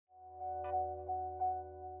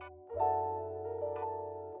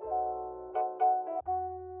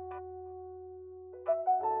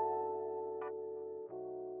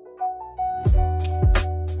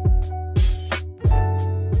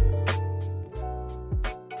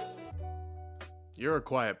You're a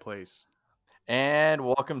quiet place. And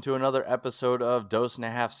welcome to another episode of Dos and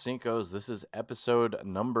a Half Cincos. This is episode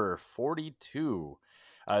number 42.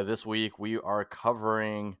 This week we are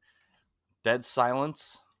covering Dead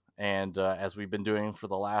Silence. And as we've been doing for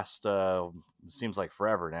the last, seems like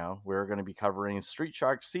forever now, we're going to be covering Street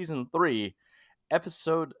Shark Season 3,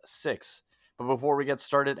 Episode 6. But before we get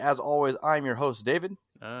started, as always, I'm your host, David.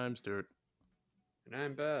 I'm Stuart. And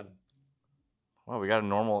I'm bad. Wow, we got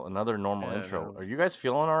another normal intro. No. Are you guys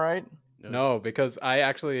feeling all right? No, because I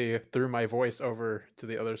actually threw my voice over to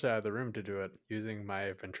the other side of the room to do it using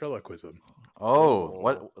my ventriloquism.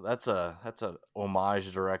 What? That's a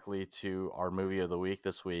homage directly to our movie of the week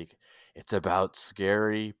this week. It's about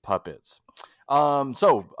scary puppets.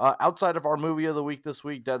 Outside of our movie of the week this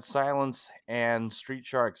week, Dead Silence and Street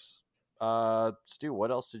Sharks, Stu, what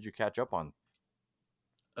else did you catch up on?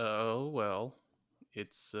 Oh well,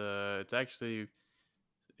 it's actually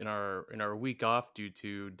in our week off due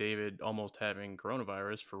to David almost having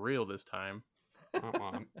coronavirus for real this time,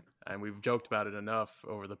 and we've joked about it enough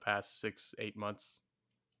over the past 6-8 months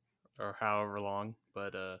or however long.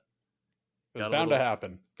 But it's bound to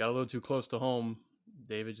happen. Got a little too close to home.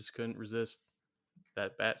 David just couldn't resist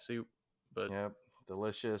that bat soup. But yep,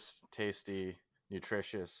 delicious, tasty,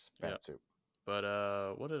 nutritious bat soup.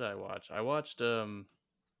 But what did I watch? I watched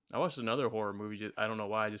another horror movie. I don't know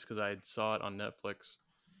why, just because I saw it on Netflix.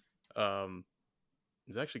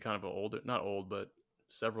 It's actually kind of not old, but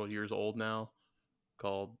several years old now.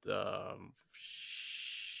 Called I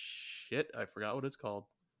forgot what it's called.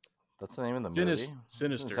 That's the name of the movie.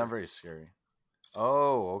 Sinister. It's not very scary.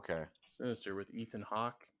 Oh, okay. Sinister with Ethan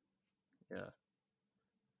Hawke. Yeah,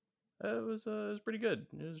 it was pretty good.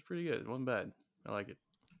 It was pretty good. It wasn't bad. I like it.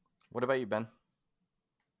 What about you, Ben?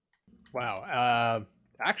 Wow.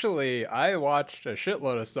 Actually, I watched a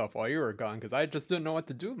shitload of stuff while you were gone because I just didn't know what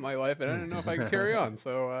to do with my life and I didn't know if I could carry on.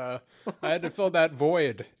 So I had to fill that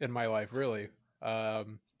void in my life, really.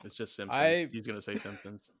 It's just Simpsons. He's going to say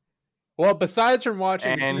Simpsons. Well, besides from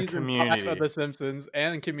watching season Community 5 of The Simpsons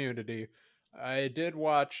and Community, I did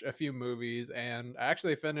watch a few movies and I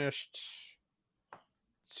actually finished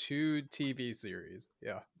 2 TV series.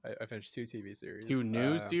 Yeah, I finished 2 TV series. 2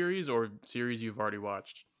 new series or series you've already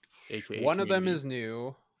watched? AKA one Community. of them is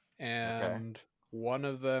new, and one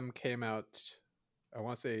of them came out, I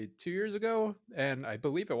want to say 2 years ago, and I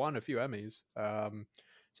believe it won a few Emmys.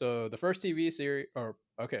 So the first TV series,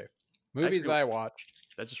 movies that I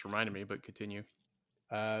watched. That just reminded me, but continue.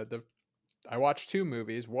 I watched 2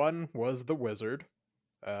 movies. One was The Wizard.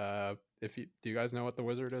 Do you guys know what The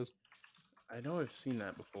Wizard is? I know I've seen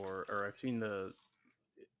that before, or I've seen the.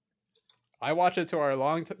 I watched it to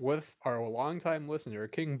with our longtime listener,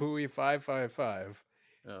 King Bowie 555.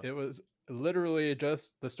 Oh. It was literally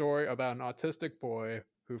just the story about an autistic boy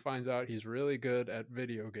who finds out he's really good at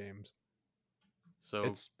video games.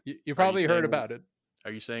 So you probably heard about it.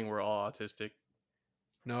 Are you saying we're all autistic?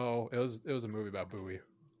 No, it was a movie about Bowie.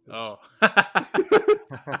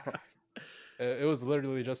 It was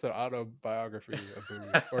literally just an autobiography of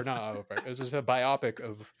Bowie, or not autobiography. It was just a biopic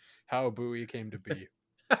of how Bowie came to be.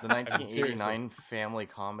 The 1989 family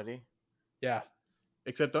comedy. Yeah.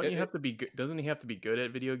 Except doesn't he have to be good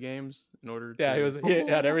at video games in order to... Yeah, he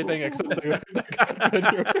had everything except the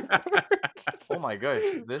Oh my gosh.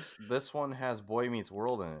 This one has Boy Meets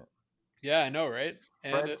World in it. Yeah, I know, right?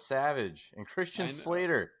 Fred Savage and Christian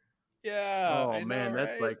Slater. Yeah. Oh man,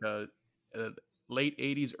 that's like a late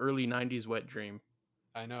 80s, early 90s wet dream.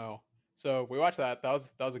 I know. So we watched that. That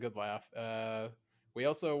was a good laugh. We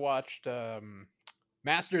also watched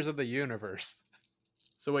Masters of the Universe.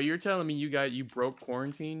 So what you're telling me, you broke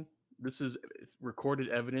quarantine? This is recorded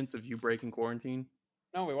evidence of you breaking quarantine?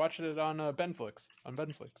 No, we watched it on Benflix. On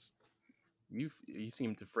Benflix. You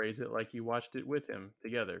seem to phrase it like you watched it with him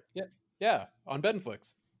together. Yeah, on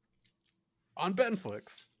Benflix. On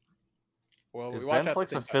Benflix. Well, is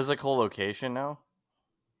Benflix a physical location now?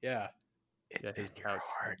 Yeah. It's in your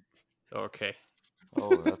heart. Okay.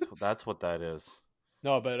 Oh, that's what that is.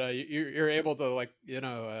 No, but you're able to like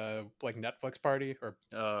Netflix party or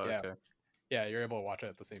okay. Yeah, you're able to watch it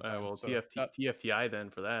at the same time. Well, so, TFTI then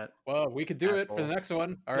for that. Well, we could do it for the next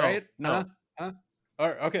one. All right? No. Huh?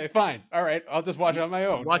 Okay, fine. All right, I'll just watch it on my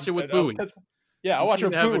own. Watch it with Bowie. I'll watch it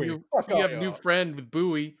with Bowie. You have a new friend with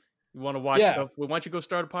Bowie. You want to watch stuff? Well, why don't you go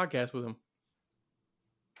start a podcast with him?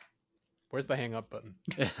 Where's the hang up button?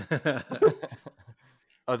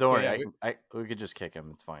 Oh, don't worry. We could just kick him.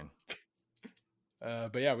 It's fine.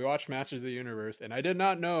 But yeah, we watched Masters of the Universe, and I did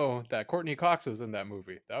not know that Courtney Cox was in that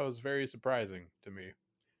movie. That was very surprising to me.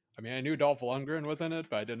 I mean, I knew Dolph Lundgren was in it,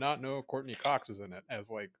 but I did not know Courtney Cox was in it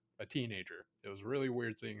as like a teenager. It was really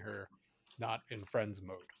weird seeing her not in Friends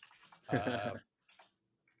mode.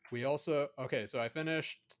 We also so I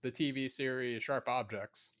finished the TV series Sharp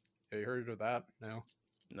Objects. Have you heard of that? No.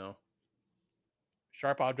 No.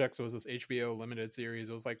 Sharp Objects was this HBO limited series.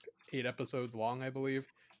 It was like 8 episodes long, I believe.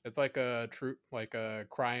 It's like a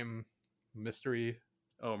crime mystery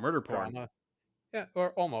Oh, murder porn. drama. Yeah,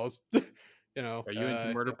 or almost. You know, Are you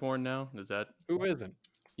into murder porn now? Is that who isn't?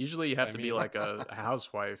 usually you have I to be mean, like a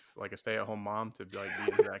housewife, like a stay-at-home mom to like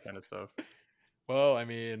be into that kind of stuff? well, I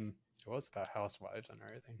mean, it was about housewives and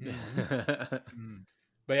everything.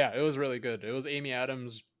 But yeah, it was really good. It was Amy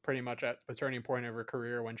Adams pretty much at the turning point of her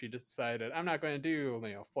career when she decided, I'm not going to do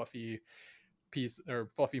fluffy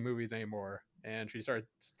movies anymore, and she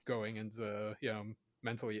starts going into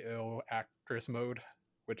mentally ill actress mode,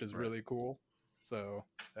 which is Right. really cool. So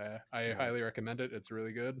I Yeah. highly recommend it. It's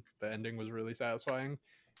really good. The ending was really satisfying.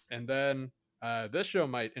 And then this show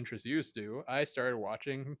might interest you, Stu. I started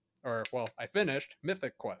watching, I finished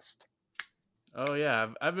Mythic Quest. Oh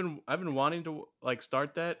yeah, I've been wanting to like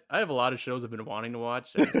start that. I have a lot of shows I've been wanting to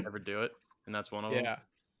watch. I just never do it, and that's one of them. Yeah.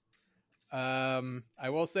 I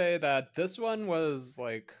will say that this one was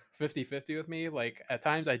like 50-50 with me. Like at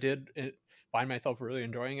times I did find myself really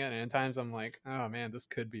enjoying it, and at times I'm like, oh man, this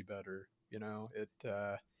could be better.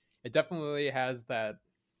 It definitely has that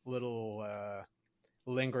little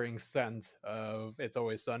lingering scent of It's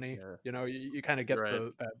Always Sunny. Yeah. You kind of get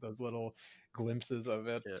Right. those little glimpses of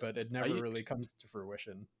it, Yeah. but it I never u- really comes to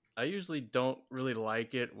fruition. I usually don't really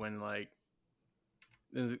like it when like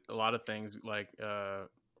there's a lot of things like Rob.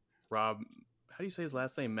 How do you say his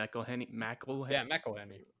last name? Yeah, McElhenney. Rob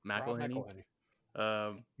McElhenney. McElhenney.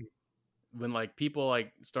 Um, when like people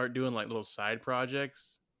like start doing like little side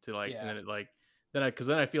projects to like, and Yeah. then it like then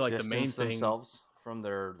I feel like the main Distance thing. themselves from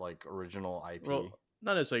their like original IP. Well,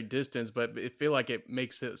 not necessarily distance, but I feel like it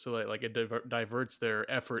makes it so that like it diverts their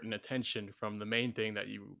effort and attention from the main thing that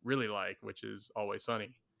you really like, which is Always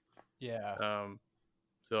Sunny. Yeah.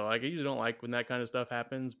 So like I usually don't like when that kind of stuff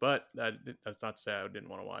happens, but that's not to say I didn't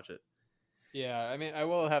want to watch it. Yeah, I mean, I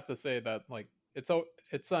will have to say that like it's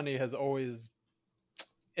Sunny has always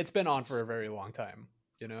it's been on for a very long time,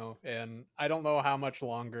 and I don't know how much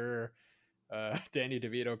longer Danny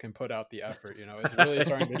DeVito can put out the effort. It's really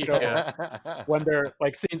starting to show Yeah. when they're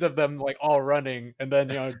like scenes of them like all running, and then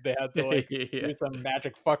they had to like Yeah. do some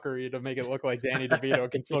magic fuckery to make it look like Danny DeVito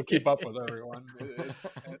can still keep up with everyone.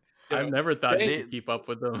 I've never thought he Danny, could keep up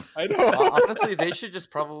with them. I know. Honestly, they should just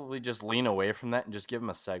probably just lean away from that and just give him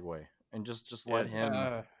a segue and just let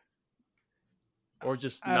him. Or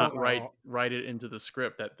just I don't not know. write it into the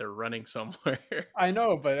script that they're running somewhere. I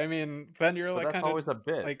know, but I mean, then you're But like that's kind of always a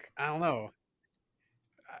bit. like I don't know.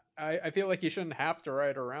 I feel like you shouldn't have to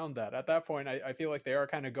write around that. At that point, I feel like they are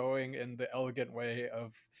kind of going in the elegant way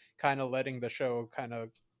of kind of letting the show kind of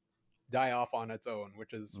die off on its own,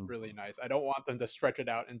 which is really nice. I don't want them to stretch it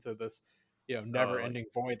out into this, never-ending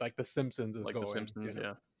void like The Simpsons is like The going. Simpsons,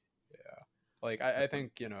 yeah. Yeah. Like I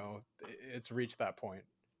think it's reached that point.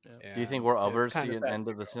 Yeah. Do you think we'll ever it's kinda see an sad end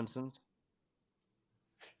to of The go. Simpsons?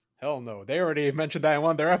 Hell no. They already mentioned that in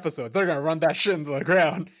one of their episodes. They're gonna run that shit into the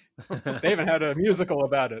ground. They even had a musical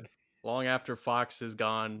about it. Long after Fox is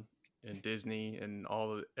gone and Disney and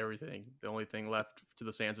everything, the only thing left to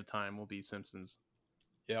the sands of time will be Simpsons.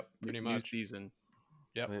 Yep, pretty New much. season.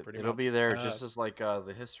 Yep, pretty It'll much. be there just as like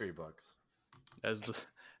the history books. As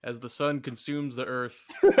the sun consumes the earth,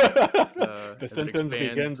 The as it Simpsons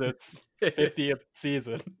expands. begins its 50th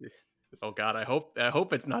season. Oh God, I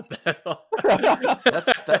hope it's not that long.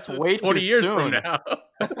 That's way 20 too years soon. from now.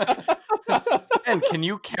 And can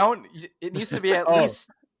you count? It needs to be at Oh. least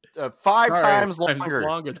 5 times longer.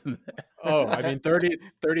 Longer than that. Oh, I mean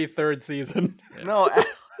 33rd season. Yeah. No,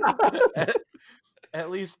 at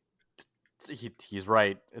least he's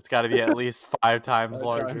right. It's got to be at least 5 times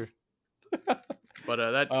larger. But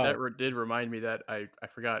that did remind me that I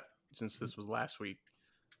forgot, since this was last week.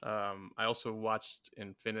 I also watched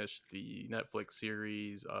and finished the Netflix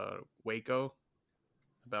series Waco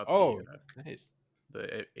about nice.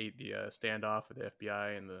 the standoff with the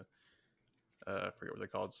FBI and the I forget what they're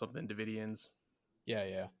called, something Davidians.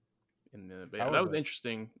 Yeah. That was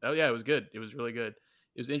interesting. Oh yeah, it was good. It was really good.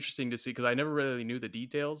 It was interesting to see because I never really knew the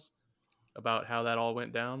details about how that all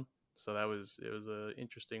went down. So it was an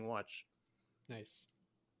interesting watch. Nice.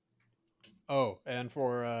 Oh, and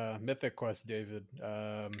for Mythic Quest, David,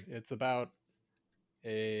 it's about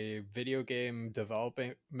a video game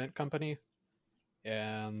development company,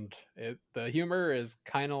 and the humor is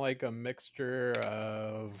kind of like a mixture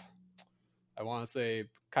of, I want to say,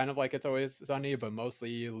 kind of like It's Always Sunny, but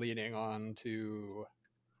mostly leaning on to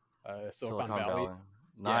Silicon Valley.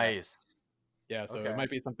 Nice. Yeah, so it might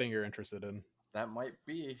be something you're interested in. That might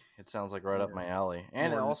be. It sounds like right up my More- alley.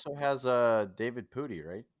 And it more- also has David Pudi,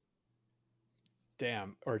 right?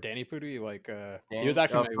 Damn, or Danny Pudi, like he was Danny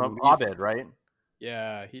actually my from least. Abed, right?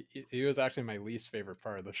 Yeah, he was actually my least favorite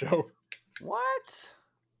part of the show. What?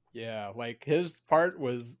 Yeah, like his part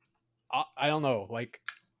was, I don't know, like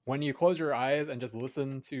when you close your eyes and just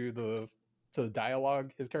listen to the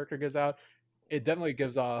dialogue his character gives out, it definitely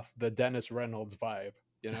gives off the Dennis Reynolds vibe,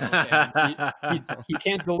 and he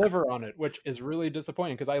can't deliver on it, which is really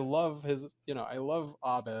disappointing because I love I love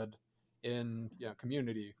Abed in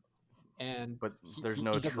Community, and But there's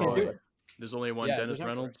no he just can't do Troy. it. There's only one Yeah, there's Dennis no Troy.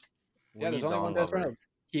 Reynolds. We Yeah, there's need only Don one Dennis Lover. Reynolds.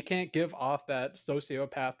 He can't give off that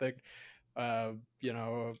sociopathic, uh, you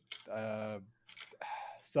know, uh,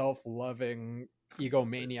 self-loving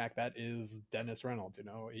egomaniac that is Dennis Reynolds.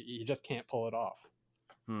 He just can't pull it off.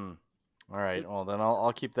 All right. Well, then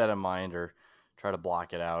I'll keep that in mind or try to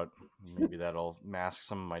block it out. Maybe that'll mask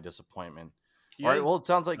some of my disappointment. All right. Well, it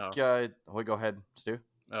sounds like. Wait, go ahead, Stu.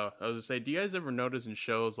 Oh, I was gonna say, do you guys ever notice in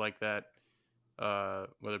shows like that,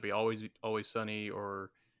 whether it be Always Sunny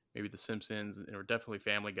or maybe The Simpsons or definitely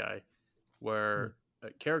Family Guy, where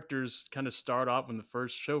characters kind of start off when the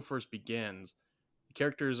show first begins. The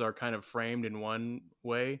characters are kind of framed in one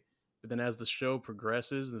way, but then as the show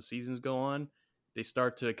progresses and the seasons go on, they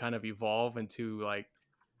start to kind of evolve into like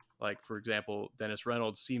for example, Dennis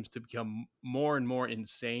Reynolds seems to become more and more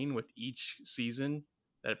insane with each season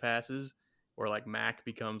that passes, or like Mac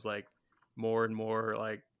becomes like more and more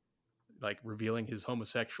like revealing his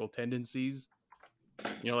homosexual tendencies.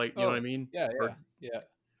 You know what I mean? Yeah, Or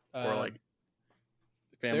uh, like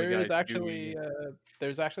Family there's Guy's actually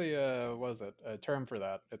Dewey. what is it, a term for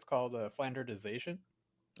that? It's called Flanderization.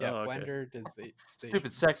 Yeah, Oh, okay. Flanderization.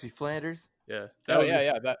 Stupid, sexy Flanders. Yeah, that Oh was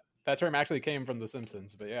yeah, that term actually came from The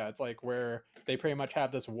Simpsons, but yeah, it's like where they pretty much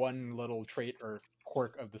have this one little trait or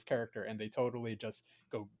quirk of this character, and they totally just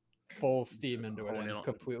go full steam into it hone in and on.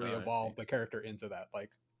 completely I see. evolve the character into that.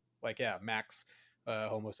 Like yeah, Max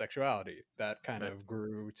homosexuality that kind Right. of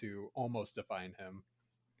grew to almost define him,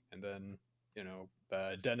 and then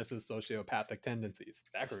Dennis's sociopathic tendencies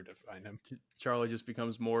that grew to define him. Charlie just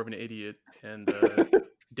becomes more of an idiot, and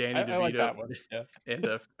Danny I like DeVito that one.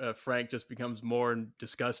 Yeah, and Frank just becomes more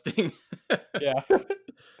disgusting. yeah,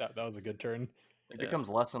 that was a good turn. He Yeah. becomes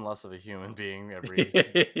less and less of a human being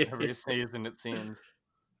every season, it seems.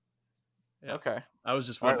 Yeah. Okay. I was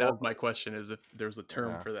just All right. that Well, was my question: is if there's a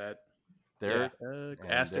term for that? Yeah,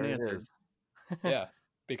 Asked and there it answered. is. yeah,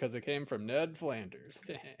 because it came from Ned Flanders.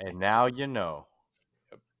 And now you know.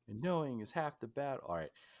 Yep. And knowing is half the battle. All right.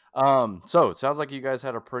 So it sounds like you guys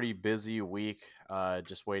had a pretty busy week,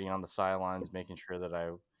 just waiting on the sidelines, making sure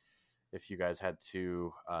that if you guys had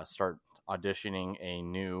to start auditioning a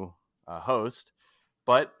new host,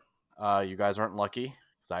 but you guys aren't lucky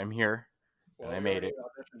because I'm here and Well, I we made already it.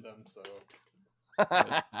 auditioned them, so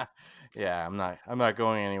Yeah, I'm not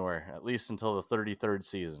going anywhere at least until the 33rd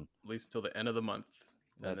season. At least until the end of the month.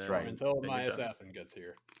 And That's then, right. until then my you're done. assassin gets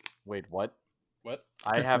here. Wait, what? What?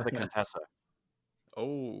 I have the Contessa.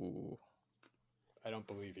 Oh, I don't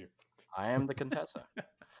believe you. I am the Contessa.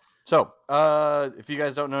 So, if you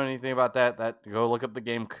guys don't know anything about that go look up the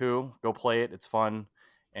game Coup. Go play it. It's fun.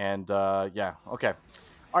 And yeah, okay.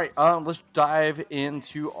 All right, let's dive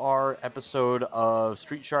into our episode of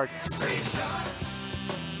Street Sharks.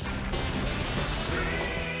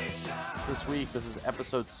 This week, this is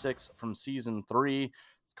episode 6 from season 3.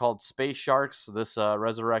 It's called Space Sharks. This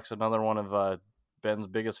resurrects another one of Ben's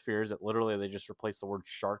biggest fears. That literally they just replace the word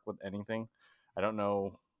shark with anything. I don't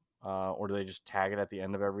know, or do they just tag it at the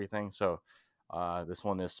end of everything? So this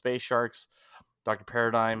one is Space Sharks. Dr.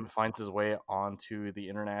 Paradigm finds his way onto the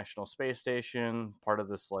International Space Station, part of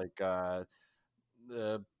this the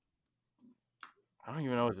I don't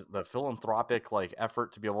even know the philanthropic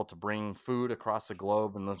effort to be able to bring food across the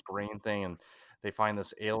globe and this grain thing, and they find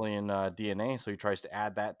this alien DNA, so he tries to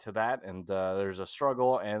add that to that, and there's a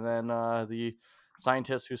struggle, and then the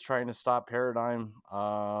scientist who's trying to stop Paradigm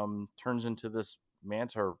turns into this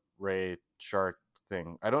manta ray shark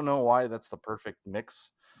thing. I don't know why that's the perfect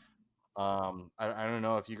mix. I don't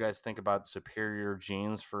know if you guys think about superior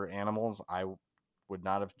genes for animals. I would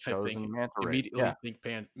not have I think chosen manta ray. immediately think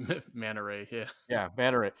manta ray. Yeah. Yeah,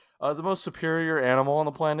 manta ray. The most superior animal on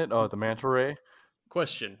the planet. The manta ray.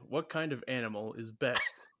 Question: what kind of animal is best?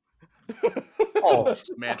 Oh,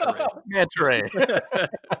 Manta ray. manta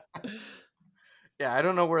ray. Yeah, I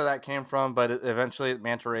don't know where that came from, but eventually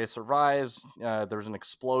manta ray survives. There's an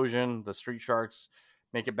explosion. The street sharks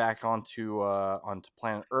make it back onto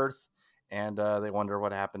planet Earth, and they wonder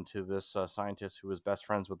what happened to this scientist who was best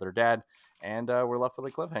friends with their dad. And we're left with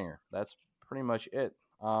a cliffhanger. That's pretty much it.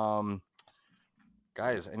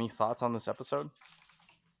 Guys, any thoughts on this episode?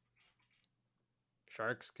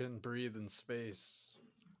 Sharks can breathe in space.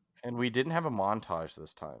 And we didn't have a montage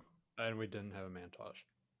this time. And we didn't have a montage.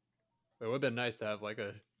 It would have been nice to have like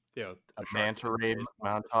a manta ray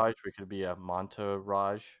montage. We could be a montage.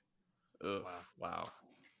 Wow.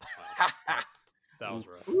 That was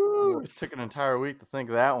rough. It took an entire week to think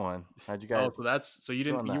of that one. How'd you guys? So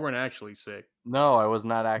you weren't actually sick. No, I was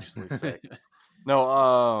not actually sick.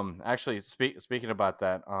 No, actually, speaking about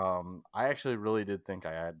that, I actually really did think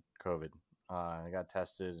I had COVID. I got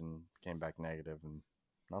tested and came back negative, and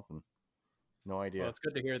nothing. No idea. Well, it's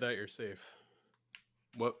good to hear that you're safe.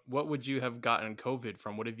 What would you have gotten COVID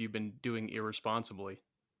from? What have you been doing irresponsibly?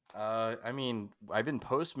 I mean, I've been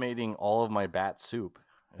postmating all of my bat soup.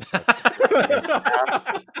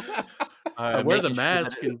 I wear the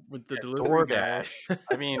mask with the delivery guy.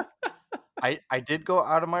 I mean, I did go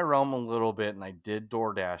out of my realm a little bit, and I did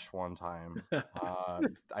DoorDash one time.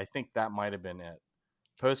 I think that might have been it.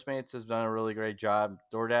 Postmates has done a really great job.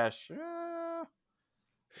 DoorDash, I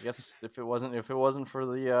guess if it wasn't for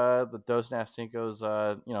the Dos Naf Cinco's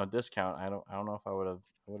discount, I don't know if I would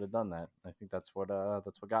have done that. I think that's what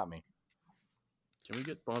got me. Can we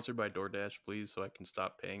get sponsored by DoorDash, please, so I can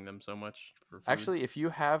stop paying them so much for food? Actually, if you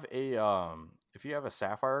have a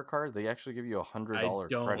Sapphire card, they actually give you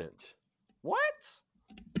 $100 credit. What?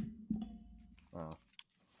 Oh.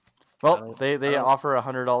 Well, they offer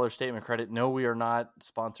 $100 statement credit. No, we are not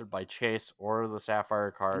sponsored by Chase or the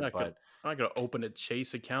Sapphire card, I'm not gonna open a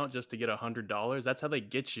Chase account just to get $100. That's how they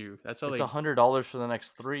get you. It's $100 for the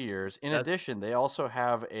next 3 years. In addition, they also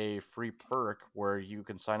have a free perk where you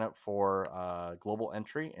can sign up for global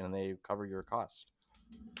entry, and they cover your cost.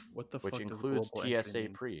 What the which fuck includes does TSA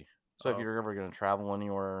pre. So if you're ever going to travel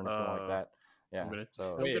anywhere or anything like that, yeah.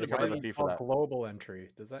 So wait, cover the fee for that. Global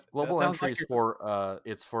entry. Does that global entry is for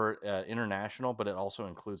it's for international, but it also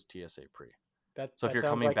includes TSA pre. So if you're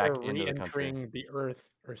coming back into the country, the Earth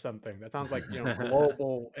or something, that sounds like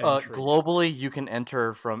global entry. Globally, you can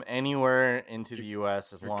enter from anywhere into the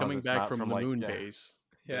U.S. as long as it's not from from the like moon base.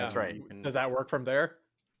 Yeah, that's right. Does that work from there?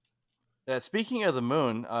 Speaking of the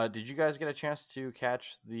moon, did you guys get a chance to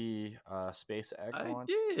catch the SpaceX launch?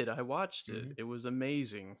 I did. I watched it. Mm-hmm. It was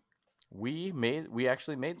amazing. We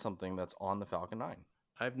actually made something that's on the Falcon 9.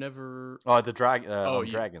 I've never. The Dragon.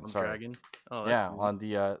 Sorry. Dragon. Oh, yeah. Cool. On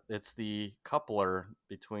the it's the coupler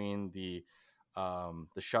between the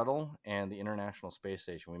shuttle and the International Space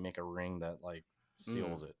Station. We make a ring that like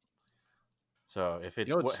seals it. So if it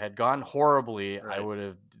had gone horribly, right. I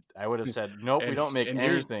would have said nope. We don't make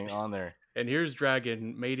anything on there. And here's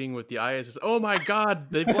Dragon mating with the ISS. Oh my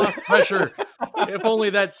God, they've lost pressure. If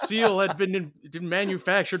only that seal had been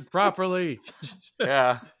manufactured properly.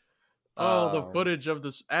 Yeah. The footage of the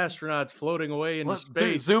astronauts floating away into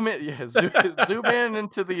space. Zoom in, zoom in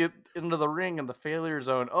into the ring and the failure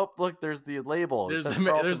zone. Oh, look, there's the label. There's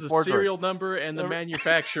the serial number and the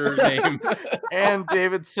manufacturer name and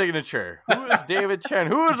David's signature. Who is David Chen?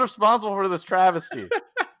 Who is responsible for this travesty?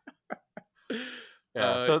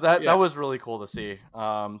 Yeah, that was really cool to see.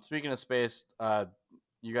 Speaking of space,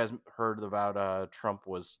 you guys heard about Trump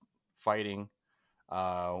was fighting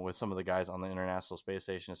with some of the guys on the International Space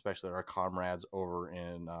Station, especially our comrades over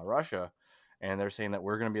in Russia, and they're saying that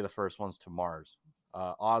we're going to be the first ones to Mars.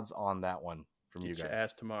 Odds on that one from you guys.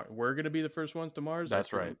 Asked to Mars. We're going to be the first ones to Mars?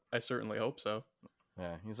 That's right. I certainly hope so.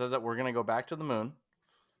 Yeah, he says that we're going to go back to the moon,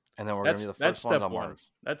 and then we're going to be the first ones on Mars.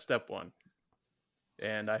 That's step one.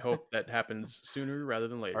 And I hope that happens sooner rather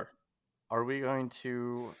than later. Are we going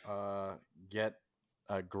to get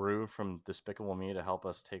Gru from Despicable Me to help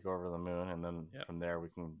us take over the moon, and then from there we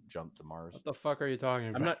can jump to Mars? What the fuck are you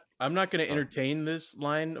talking about? I'm not going to entertain this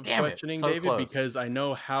line of questioning, David, because I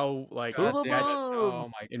know how oh my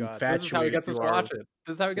God, this is how he gets us watch it.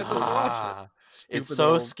 This is how he gets us watch it. It's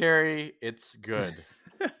so scary. It's good.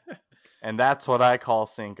 And that's what I call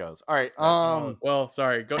Cinco's. All right. Well,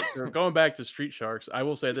 sorry. Going back to Street Sharks, I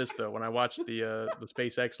will say this though: when I watched the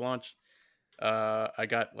SpaceX launch, I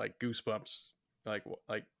got like goosebumps, like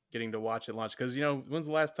getting to watch it launch. Because when's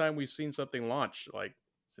the last time we've seen something launch? Like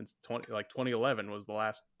since 2011 was the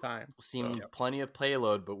last time. We've seen plenty of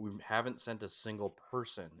payload, but we haven't sent a single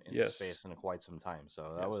person into space in quite some time.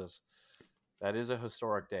 So that is a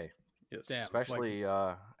historic day. Yes. Damn, especially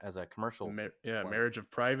as a commercial. Marriage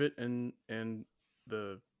of private and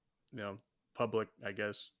the public, I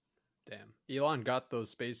guess. Damn. Elon got those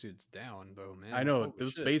spacesuits down, though, man. I know Holy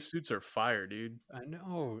those shit. spacesuits are fire, dude. I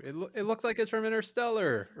know. It looks like it's from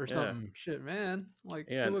Interstellar or Yeah. something. Shit, man. Like,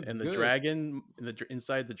 Yeah, it looks and the good. dragon,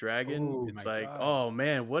 inside the dragon, Oh, it's my like, God. oh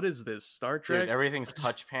man, what is this? Star Dude, Trek? everything's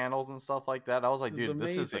touch panels and stuff like that. I was like, It's dude,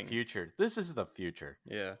 this is the amazing. future. This is the future.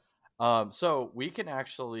 Yeah. So we can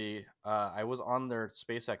actually, I was on their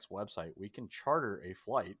SpaceX website. We can charter a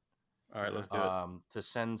flight. All right, let's do it. To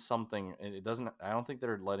send something. It doesn't. I don't think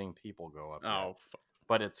they're letting people go up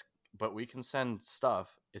yet. But we can send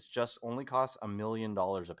stuff. It's just only costs $1 million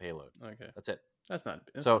a payload. Okay, that's it. That's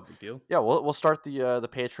no big deal. Yeah, we'll start the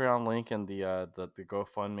Patreon link and the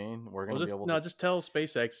GoFundMe. We're gonna be able to just tell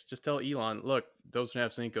SpaceX, just tell Elon, look, Dos and a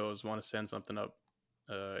Half Cinco's want to send something up,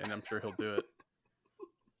 and I'm sure he'll do it.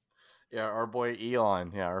 Yeah, our boy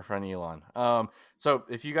Elon. Yeah, our friend Elon. So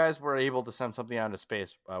if you guys were able to send something out into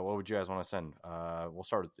space, what would you guys want to send? We'll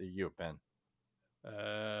start with you, Ben.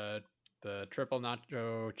 The triple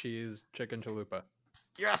nacho cheese chicken chalupa.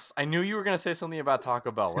 Yes, I knew you were gonna say something about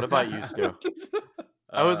Taco Bell. What about you, Stu?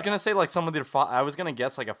 I was gonna say like some of the. I was gonna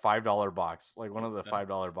guess like a $5 box, like one of the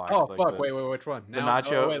 $5 boxes. Oh like fuck! Wait, which one? The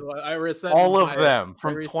nacho. I resent all of them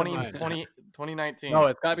from 2019. No,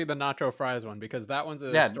 it's gotta be the nacho fries one because that one's a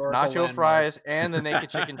historical nacho landmark. Fries and the naked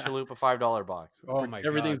chicken chalupa $5 box. Oh my god!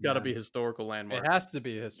 Everything's got to be historical landmark. It has to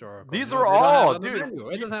be historical. These are all, dude.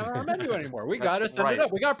 It doesn't have our menu anymore. We gotta send it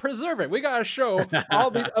up. We gotta preserve it. We gotta show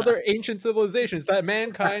all these other ancient civilizations that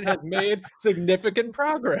mankind has made significant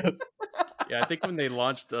progress. Yeah, I think when they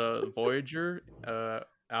launched Voyager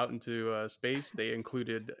out into space, they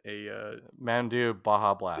included a Mandu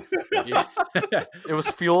Baja Blast. It was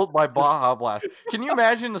fueled by Baja Blast. Can you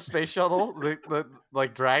imagine the space shuttle, the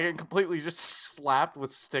like dragon, completely just slapped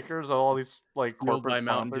with stickers of all these like corporate by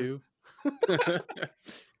Mountain Dew?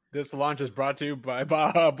 This launch is brought to you by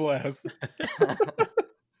Baja Blast.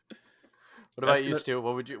 What about you, Stu?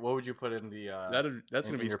 What would you put in the? That's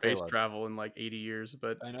gonna be space travel in like 80 years,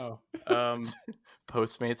 but I know.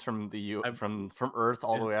 Postmates from from Earth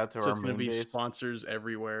all the way out to our moon base. Just gonna be sponsors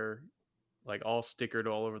everywhere, like all stickered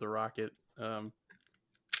all over the rocket.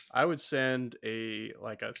 I would send a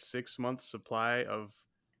 6-month supply of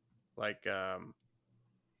let's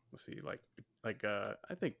see, I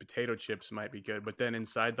think potato chips might be good, but then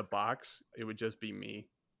inside the box it would just be me.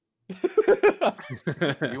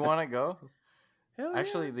 You want to go? Hell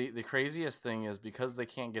Actually, yeah. the craziest thing is because they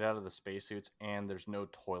can't get out of the spacesuits and there's no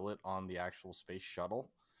toilet on the actual space shuttle,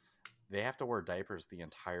 they have to wear diapers the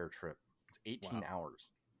entire trip. It's 18 hours.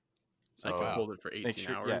 So I can hold it for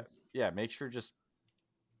 18 hours. Yeah, make sure just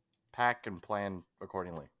pack and plan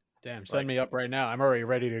accordingly. Damn, send me up right now. I'm already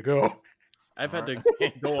ready to go. I've had to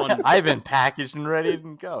go on. I've been packaged and ready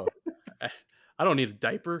to go. I don't need a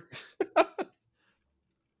diaper.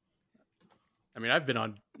 I mean, I've been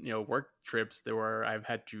on work trips where I've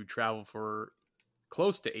had to travel for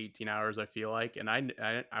close to 18 hours. I feel like, and I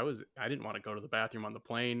didn't want to go to the bathroom on the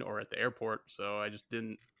plane or at the airport, so I just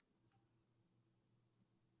didn't,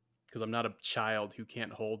 because I'm not a child who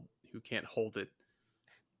can't hold it.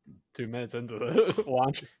 2 minutes into the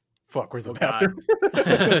launch. Fuck, where's the bathroom?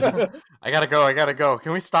 I gotta go.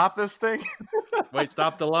 Can we stop this thing? Wait,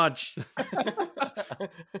 stop the launch.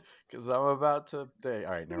 Because I'm about to. All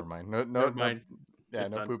right, never mind. No, never mind. Yeah,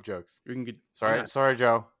 no poop jokes. We can get. Sorry,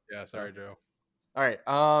 Joe. Yeah, sorry, Joe. All right.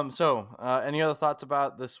 So, any other thoughts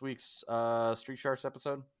about this week's Street Sharks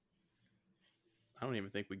episode? I don't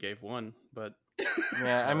even think we gave one, but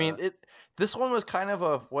yeah, I mean, this one was kind of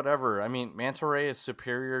a whatever. I mean, Manta Ray is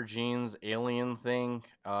superior genes alien thing,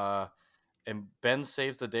 and Ben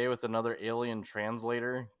saves the day with another alien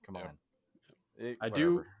translator. Come on. I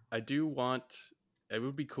do want. It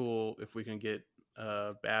would be cool if we can get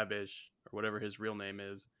Babish or whatever his real name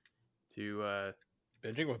is to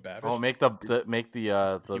binging with Babish. Oh, make the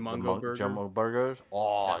Humongo jumbo burgers.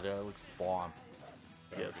 Oh, yeah, that looks bomb.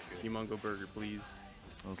 Yes, Humongo burger, please.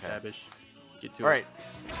 Okay. Babish, get to it. All right.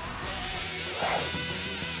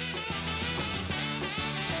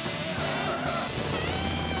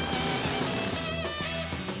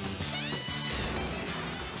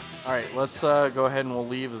 All right, let's go ahead and we'll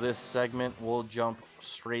leave this segment. We'll jump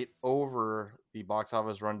straight over the box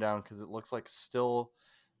office rundown because it looks like still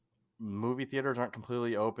movie theaters aren't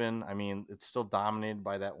completely open. I mean, it's still dominated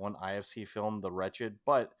by that one IFC film, The Wretched,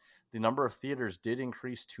 but the number of theaters did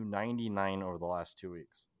increase to 99 over the last 2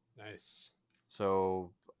 weeks. Nice.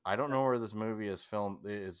 So I don't know where this movie is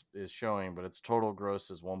showing, but its total gross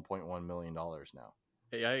is $1.1 million now.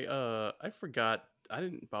 Hey, I forgot. I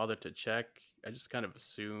didn't bother to check. I just kind of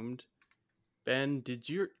assumed. Ben, did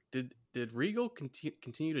Regal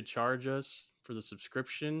continue to charge us for the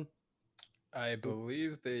subscription? I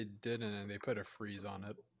believe they didn't, and they put a freeze on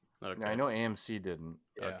it. Okay. I know AMC didn't.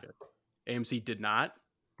 Yeah. Okay. AMC did not?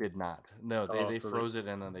 Did not. No, they froze it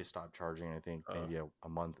and then they stopped charging, I think, maybe a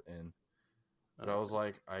month in. But I was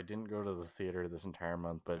like, I didn't go to the theater this entire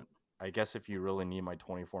month, but I guess if you really need my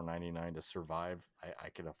 $24.99 to survive, I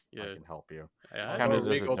can help you. Kind of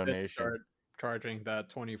as a donation. Start charging that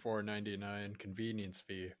 $24.99 convenience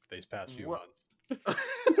fee these past few months.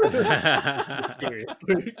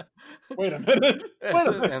 Seriously. Wait a minute.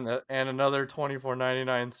 And another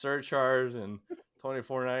 $24.99 surcharge and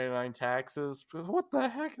 $24.99 taxes. What the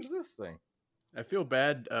heck is this thing? I feel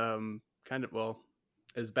bad,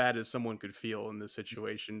 as bad as someone could feel in this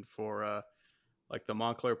situation for like the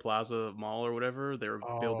Montclair Plaza Mall or whatever. They were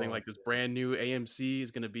building like this brand new AMC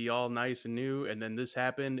is going to be all nice and new, and then this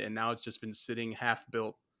happened, and now it's just been sitting half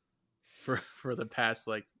built for the past,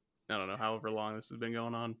 like, I don't know, however long this has been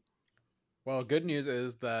going on. Well, good news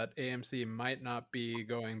is that AMC might not be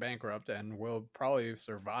going bankrupt and will probably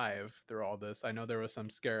survive through all this. I know there was some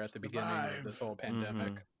scare at the beginning of this whole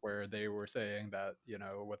pandemic where they were saying that,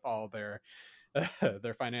 with all their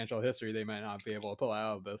their financial history, they might not be able to pull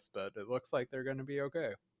out of this, but it looks like they're going to be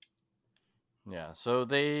okay. Yeah, so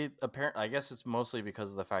they apparently, I guess it's mostly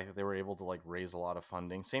because of the fact that they were able to like raise a lot of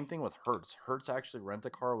funding. Same thing with Hertz. Hertz actually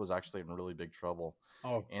Rent-A-Car was actually in really big trouble.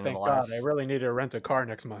 Oh, and thank God! I really need to rent a car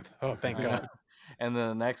next month. Oh, thank God! And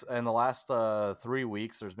the last 3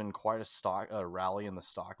 weeks, there's been quite a rally in the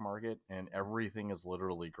stock market, and everything is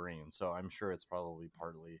literally green. So I'm sure it's probably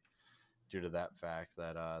partly due to that fact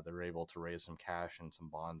that they're able to raise some cash and some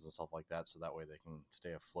bonds and stuff like that, so that way they can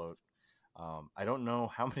stay afloat. I don't know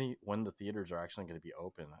when the theaters are actually going to be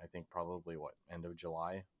open. I think probably end of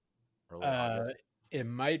July, early August. It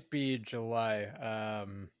might be July.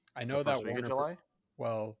 I know the first week of July.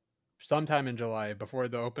 Well, sometime in July before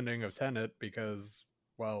the opening of Tenet, because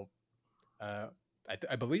I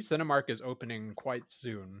believe Cinemark is opening quite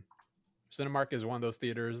soon. Cinemark is one of those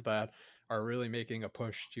theaters that are really making a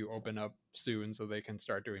push to open up soon so they can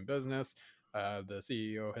start doing business. The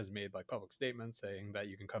CEO has made like public statements saying that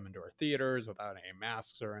you can come into our theaters without any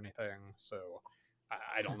masks or anything. So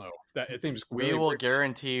I don't know. That it seems really we will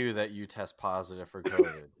guarantee you that you test positive for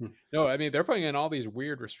COVID. No, I mean they're putting in all these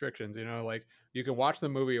weird restrictions. Like you can watch the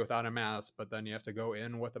movie without a mask, but then you have to go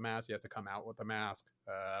in with a mask. You have to come out with a mask.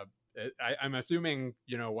 I'm assuming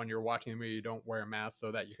when you're watching the movie, you don't wear a mask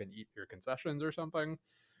so that you can eat your concessions or something.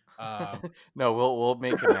 No, we'll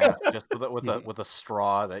make a mask just with a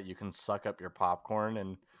straw that you can suck up your popcorn,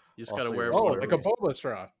 and you just gotta wear like a boba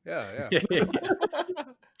straw. Yeah.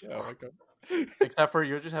 Except for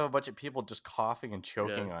you'll just have a bunch of people just coughing and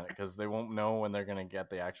choking on it because they won't know when they're gonna get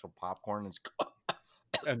the actual popcorn.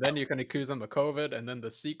 And then you can accuse them of COVID, and then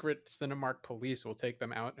the secret Cinemark police will take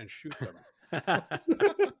them out and shoot them,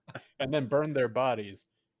 and then burn their bodies,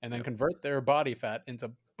 and then convert their body fat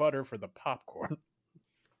into butter for the popcorn.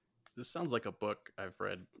 This sounds like a book I've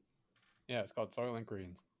read. Yeah, it's called Soylent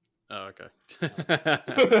Greens. Oh, okay.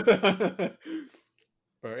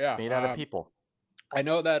 But yeah, it's made out of people. I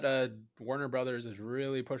know that Warner Brothers is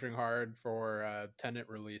really pushing hard for Tenet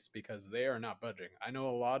release because they are not budging. I know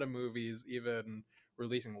a lot of movies, even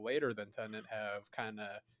releasing later than Tenet, have kind of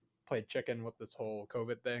played chicken with this whole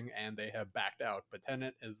COVID thing, and they have backed out. But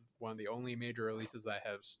Tenet is one of the only major releases that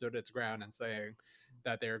have stood its ground and saying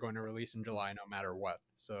that they are going to release in July no matter what.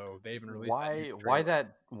 So they even released. Why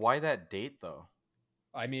that date though?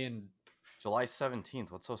 I mean, July 17th.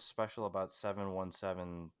 What's so special about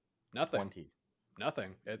 7/17/20?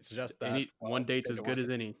 Nothing. It's just that one date's as good as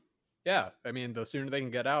any. Yeah, I mean, the sooner they can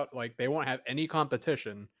get out, like they won't have any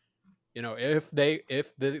competition. If they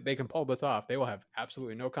can pull this off, they will have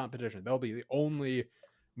absolutely no competition. They'll be the only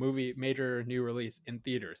major new release in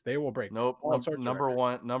theaters. They will break. Nope. Number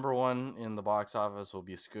one in the box office will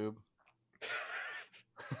be Scoob.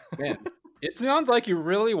 Man, it sounds like you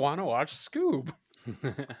really want to watch Scoob.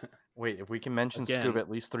 Wait, if we can mention Scoob at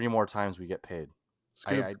least 3 more times, we get paid.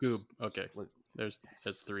 Scoob. Okay.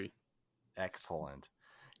 That's 3. Excellent.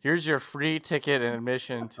 Here's your free ticket and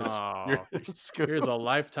admission to Scoob. Here's a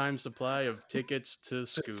lifetime supply of tickets to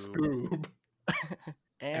Scoob.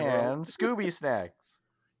 and Scooby snacks.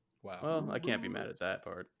 Wow. Well, I can't be mad at that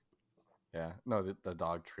part. Yeah. No, the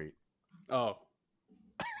dog treat. Oh.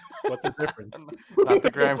 What's the difference? Not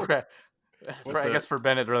the graham cracker. I guess for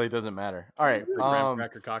Ben it really doesn't matter. All right. Graham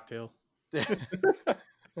cracker cocktail.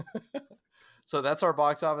 So that's our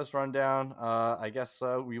box office rundown. I guess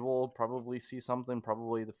we will probably see something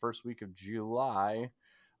probably the first week of July.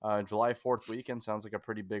 July 4th weekend sounds like a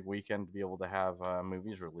pretty big weekend to be able to have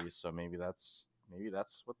movies released. So maybe that's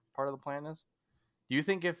what part of the plan is. Do you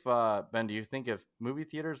think if Ben? Do you think if movie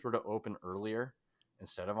theaters were to open earlier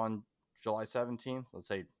instead of on July 17th, let's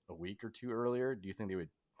say a week or two earlier, do you think they would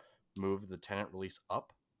move the Tenet release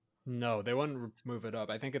up? No, they wouldn't move it up.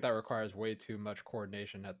 I think that requires way too much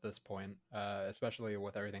coordination at this point, especially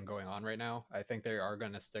with everything going on right now. I think they are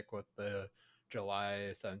going to stick with the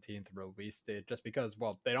July 17th release date just because,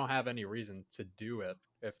 well, they don't have any reason to do it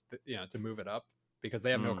to move it up because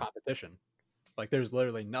they have no competition. Like, there's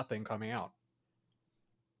literally nothing coming out.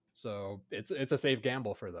 So it's a safe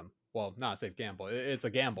gamble for them. Well, not a safe gamble. It's a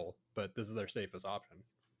gamble, but this is their safest option.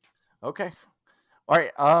 Okay. All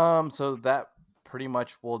right. So that pretty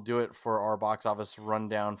much will do it for our box office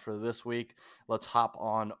rundown for this week. Let's hop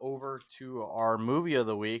on over to our movie of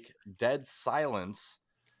the week, Dead Silence.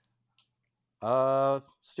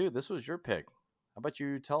 Stu, this was your pick. How about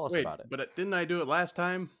you tell us about it? But didn't I do it last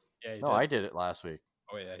time? Yeah, no, I did it last week.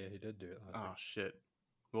 Oh yeah, he did do it last week. Shit.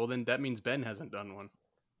 Well, then that means Ben hasn't done one.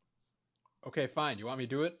 Okay, fine. You want me to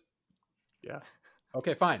do it? Yeah.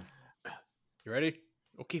 Okay, fine. You ready?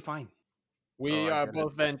 Okay, fine. We are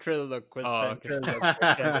both ventriloquists.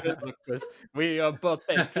 Ventriloquists. We are both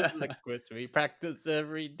ventriloquists. We practice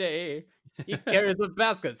every day. He carries the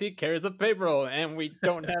baskets. He carries the paper roll, and we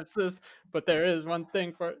don't have sis. But there is one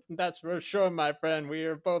thing that's for sure, my friend. We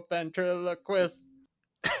are both ventriloquists.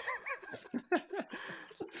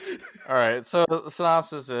 All right. So the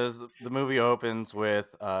synopsis is the movie opens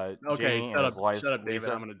with Jamie and his wife Shut up, David.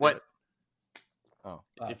 Lisa. I'm gonna do what? it. Oh,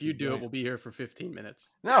 if you do it, we'll be here for 15 minutes.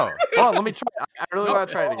 no! Hold on, let me try. I really want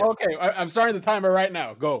to try it again. Okay, I'm starting the timer right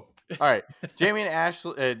now. Go. All right, Jamie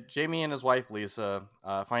and his wife Lisa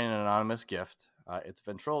find an anonymous gift. It's a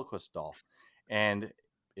ventriloquist doll, and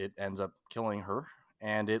it ends up killing her.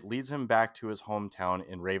 And it leads him back to his hometown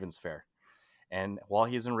in Ravensfair. And while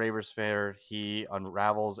he's in Ravensfair, he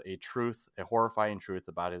unravels a horrifying truth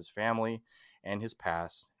about his family and his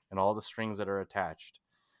past, and all the strings that are attached.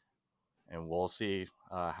 And we'll see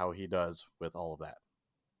how he does with all of that.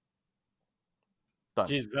 Done.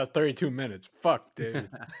 Jesus, that's 32 minutes. Fuck, dude.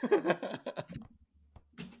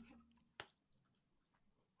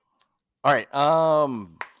 All right.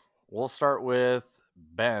 We'll start with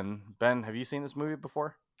Ben. Ben, have you seen this movie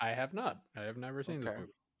before? I have not. I have never seen this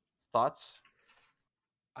movie. Thoughts?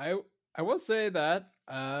 I will say that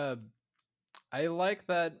I like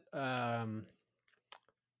that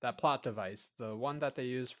that plot device, the one that they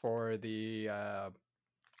use for the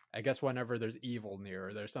I guess whenever there's evil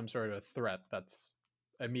near, there's some sort of threat that's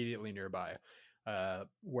immediately nearby,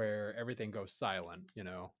 where everything goes silent.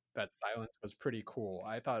 That silence was pretty cool.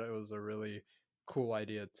 I thought it was a really cool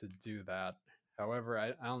idea to do that. However,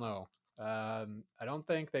 I don't know. I don't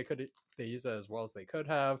think they use it as well as they could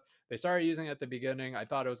have. They started using it at the beginning. I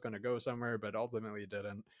thought it was going to go somewhere, but ultimately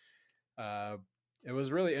didn't. It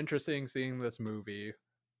was really interesting seeing this movie.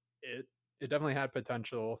 It definitely had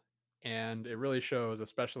potential, and it really shows,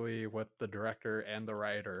 especially with the director and the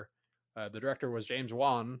writer. The director was James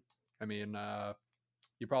Wan. I mean,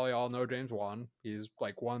 you probably all know James Wan. He's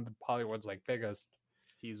like one of Hollywood's biggest.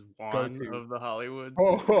 He's one of the Hollywoods.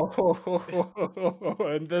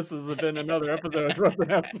 And this has been another episode of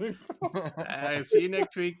I see you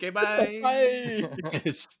next week. Okay, bye.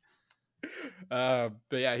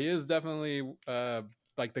 But yeah, he is definitely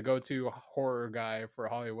the go-to horror guy for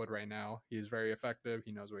Hollywood right now. He's very effective.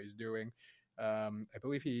 He knows what he's doing. I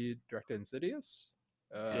believe he directed Insidious.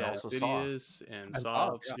 Insidious and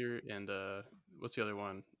Saw and what's the other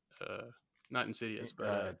one? Not Insidious,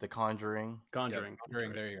 but The Conjuring. Conjuring.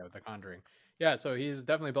 Conjuring. There you go. The Conjuring. Yeah, so he's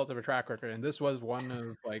definitely built up a track record, and this was one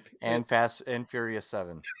of and Fast and Furious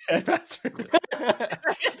 7. and Fast Furious.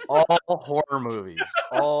 All horror movies.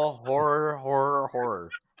 All horror.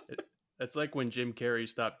 It's like when Jim Carrey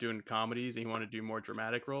stopped doing comedies and he wanted to do more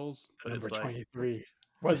dramatic roles. But Number it's 23.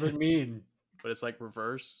 What does it mean? But it's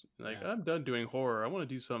reverse. I'm done doing horror. I want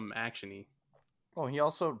to do some actiony. Oh, he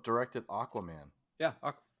also directed Aquaman. Yeah,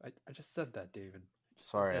 I just said that, David.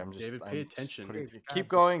 Sorry, David, pay attention. Keep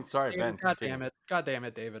going. Sorry, David, Ben. God damn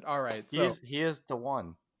it, David. All right. He is the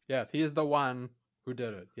one. Yes, he is the one who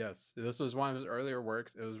did it. Yes, this was one of his earlier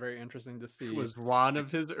works. It was very interesting to see. It was one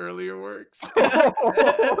of his earlier works.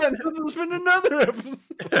 And this has been another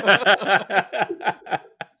episode.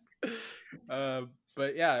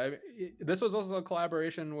 But yeah, this was also a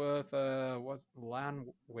collaboration with what's Lan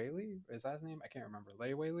Whaley? Is that his name? I can't remember.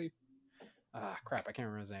 Lay Whaley? Crap, I can't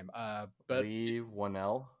remember his name. But Lee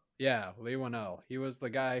Whannell. Yeah, Lee Whannell. He was the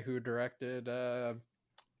guy who directed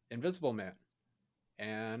Invisible Man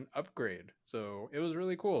and Upgrade. So it was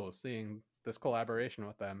really cool seeing this collaboration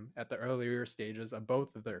with them at the earlier stages of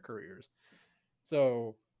both of their careers.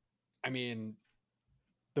 So, I mean,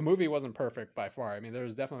 the movie wasn't perfect by far. I mean, there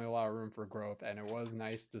was definitely a lot of room for growth, and it was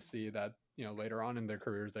nice to see that, you know, later on in their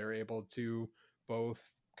careers they were able to both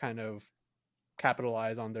kind of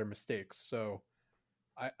capitalize on their mistakes. So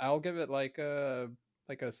I'll give it like a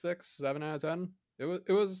 6, 7 out of 10.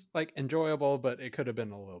 It was like enjoyable, but it could have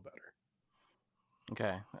been a little better.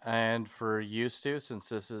 Okay, and for you, Stu, since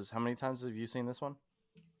this is, how many times have you seen this one?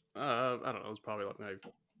 I don't know. It was probably like my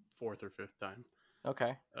fourth or fifth time.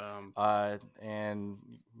 Okay. Um, And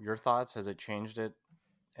your thoughts? Has it changed it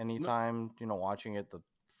anytime? Watching it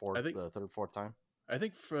I think the third, fourth time? I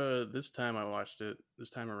think for this time I watched it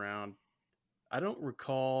this time around, I don't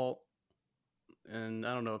recall, and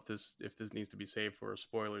I don't know if this needs to be saved for a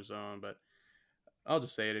spoiler zone, but I'll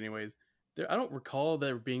just say it anyways. I don't recall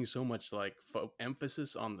there being so much like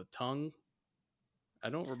emphasis on the tongue. I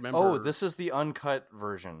don't Oh, remember. this is the uncut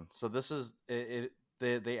version. So this is it.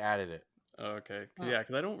 They added it. Oh, okay, Oh. yeah,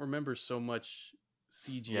 because I don't remember so much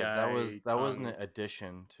Yeah, CGI that was an tongue.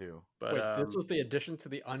 addition too. But Wait, this was the addition to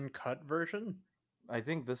the uncut version? I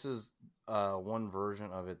think this is one version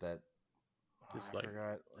of it that just I like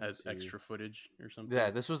forgot. Let's has see. extra footage or something. Yeah,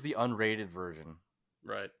 this was the unrated version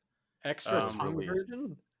Right. Extra that was tongue released.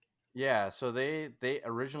 version? Yeah, so they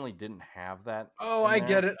originally didn't have that. Oh, in I there.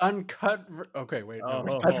 get it. Uncut. Okay, wait. No,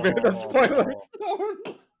 Oh, touch me with the spoilers.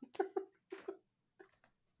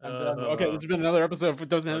 I'm done. Okay, this has been another episode for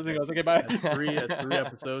Doesn't Anything Else. Okay, bye. that's three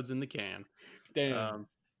episodes in the can. Damn.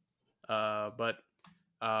 But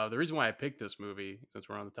the reason why I picked this movie, since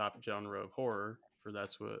we're on the top genre of horror, for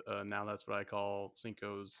that's what now that's what I call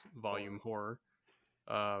Cinco's volume horror.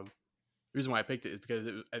 The reason why I picked it is because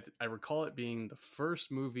I recall it being the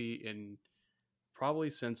first movie in probably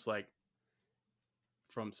since like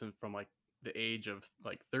from like the age of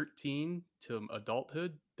like 13 to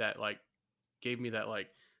adulthood that like gave me that like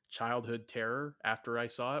childhood terror after I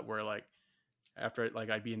saw it, where like after like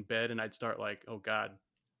I'd be in bed and I'd start like, oh god,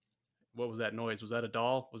 what was that noise? Was that a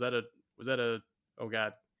doll? Was that a oh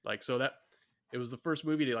god? Like so that it was the first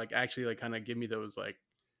movie to like actually like kind of give me those like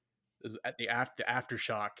at the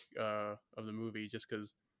aftershock of the movie, just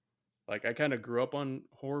because like I kind of grew up on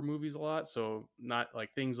horror movies a lot, so not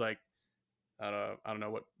like things like I don't know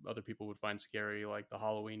what other people would find scary, like the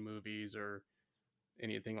Halloween movies or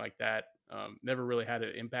anything like that. Never really had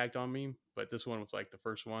an impact on me, but this one was like the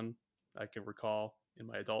first one I can recall in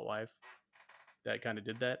my adult life that kind of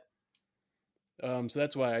did that. So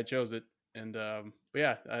that's why I chose it. And but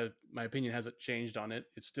yeah, my opinion hasn't changed on it.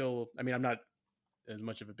 It's still, I mean, I'm not as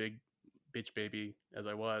much of a big bitch baby as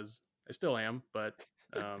I was. I still am,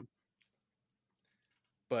 um,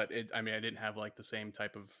 but it, I mean, I didn't have like the same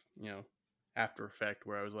type of after effect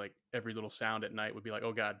where I was like every little sound at night would be like,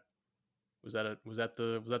 oh god, was that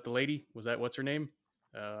the lady? Was that what's her name?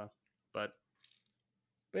 Uh, but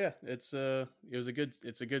yeah, it's a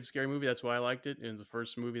good scary movie. That's why I liked it. It was the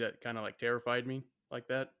first movie that kind of like terrified me like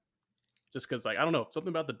that. Just because like I don't know something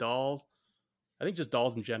about the dolls. I think just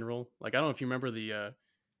dolls in general. Like I don't know if you remember the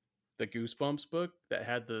Goosebumps book that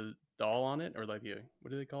had the doll on it, or like the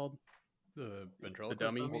what are they called? The The ventriloquist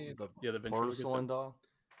dummy. dummy? The Yeah, the ventriloquist. porcelain doll.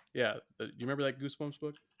 Yeah, you remember that Goosebumps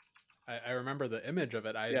book? I remember the image of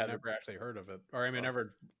it. I Yeah, never actually heard of it. Or I mean,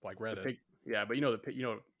 never like read the it. pig. Yeah, but you know Yeah, you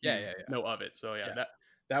yeah, yeah. know of it. So yeah, Yeah.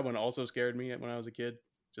 that one also scared me when I was a kid.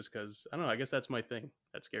 Just because I don't know. I guess that's my thing.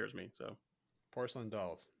 That scares me. So Porcelain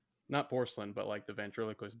dolls. not porcelain, but like the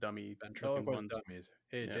ventriloquist dummy looking Ventriloquist ones. dummies.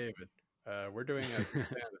 Hey, Yeah. David. We're doing a stand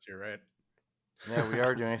this year, right? Yeah, we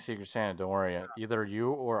are doing Secret Santa. Don't worry. Either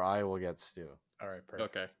you or I will get Stu. All right,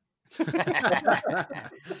 perfect. Okay.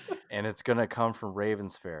 And it's gonna come from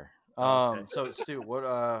Ravens Fair. Okay. So Stu,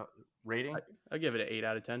 what rating? I give it an 8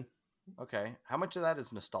 out of 10. Okay. How much of that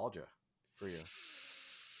is nostalgia for you?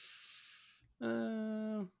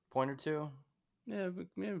 Point or two? Yeah,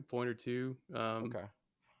 maybe a point or two. Okay.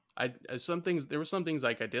 Some things there were some things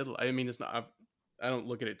like I did. I mean, it's not. I don't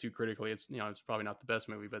look at it too critically. It's it's probably not the best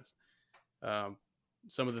movie, but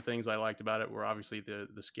some of the things I liked about it were obviously the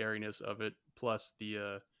scariness of it, plus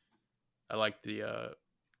the I liked the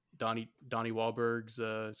Donnie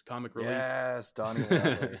Wahlberg's comic relief. Yes, Donnie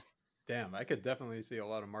Wahlberg. Damn, I could definitely see a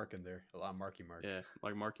lot of Mark in there. A lot of Marky Mark. Yeah,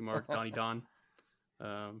 like Marky Mark, Donnie Don.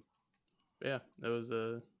 Yeah, it was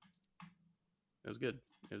good.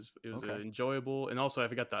 It was Okay. enjoyable, and also I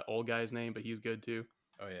forgot that old guy's name, but he was good too.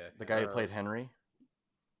 Oh yeah. The guy who played Henry.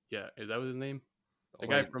 Yeah, is that his name? The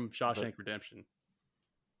Wait, guy from Shawshank Redemption.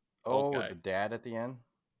 Old Oh, guy. the dad at the end.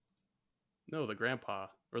 No, the grandpa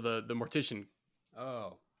or the mortician.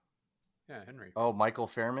 Oh. Yeah, Henry. Oh, Michael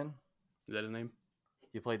Fairman. Is that his name?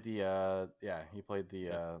 He played the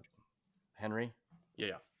Henry.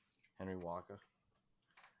 Yeah. Henry Walker.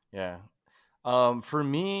 Yeah. For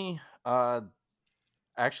me,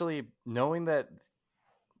 actually knowing that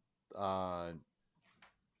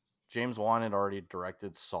James Wan had already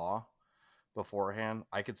directed Saw beforehand,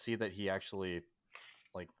 I could see that he actually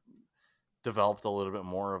like developed a little bit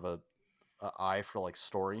more of a eye for like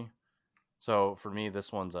story. So for me,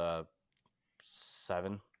 this one's a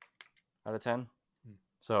 7 out of 10.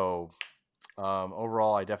 So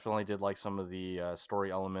overall, I definitely did like some of the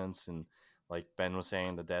story elements, and like Ben was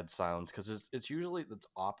saying, the dead silence, because it's usually it's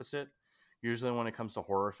opposite. Usually, when it comes to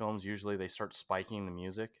horror films, usually they start spiking the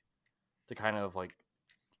music to kind of like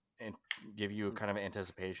and give you a kind of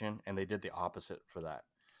anticipation, and they did the opposite for that.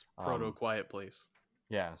 Proto Quiet Place.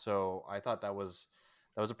 Yeah, so I thought that was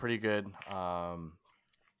a pretty good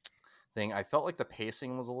thing. I felt like the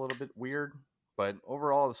pacing was a little bit weird, but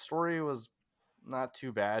overall the story was not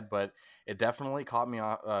too bad. But it definitely caught me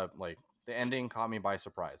like the ending caught me by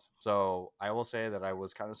surprise. So I will say that I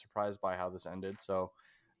was kind of surprised by how this ended. So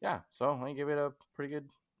yeah, so I give it a pretty good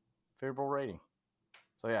favorable rating.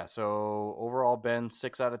 So yeah, so overall Ben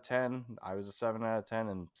 6 out of 10. I was a 7 out of 10,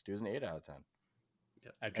 and Stu's an 8 out of 10.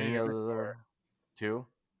 Yeah. Any other two?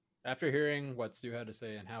 After hearing what Stu had to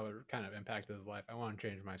say and how it kind of impacted his life, I want to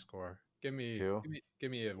change my score. Give me a 1.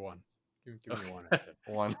 Give me a 1 out of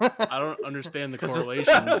 10. One. I don't understand the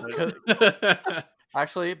correlation. But...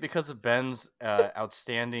 Actually, because of Ben's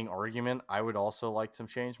outstanding argument, I would also like to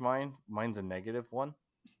change mine. Mine's a -1.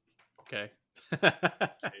 Okay.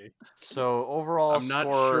 So overall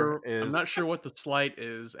score is. I'm not sure what the slight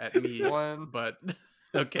is at me. 1, but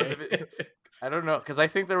okay. I don't know, because I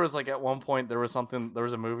think there was like at one point there was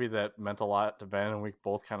a movie that meant a lot to Ben, and we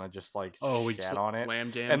both kind of just like shat on it,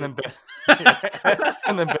 slam jammed, and then Ben,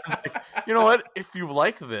 and then Ben's like, you know what? If you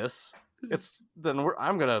like this,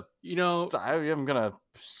 I'm gonna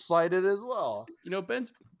slide it as well.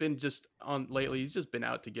 Ben's been just on lately. He's just been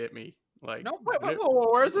out to get me. Like, no,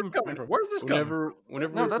 where's this coming from? Where's this coming from?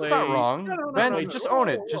 Whenever no, that's not wrong. Ben, just own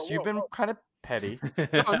it. Just you've been kind of petty.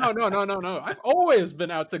 No. I've always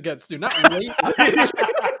been out to get Stu, not lately.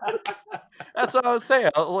 That's what I was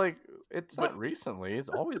saying. I was like, not recently. It's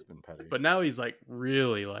always been petty. But now he's like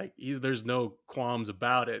really like there's no qualms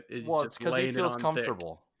about it. It's because he feels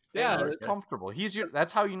comfortable. Yeah, he's comfortable.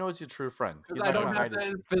 That's how you know he's your true friend. Because I don't have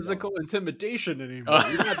that physical intimidation anymore.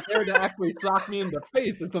 You're not there to actually sock me in the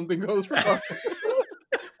face if something goes wrong.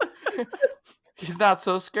 He's not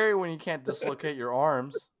so scary when you can't dislocate your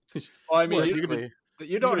arms. Well, I mean,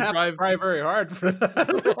 you don't have to try very hard for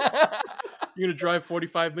that. You're gonna drive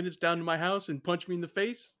 45 minutes down to my house and punch me in the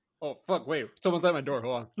face? Oh fuck! Wait, someone's at my door.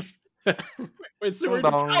 Hold on. Wait, so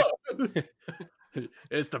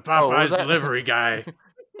it's the Popeyes delivery guy.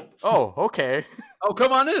 Oh, okay. Oh,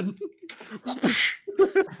 come on in.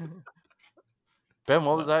 Ben,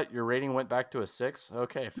 what was that? Your rating went back to a 6?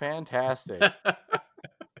 Okay, fantastic. All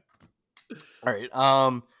right.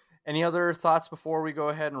 Any other thoughts before we go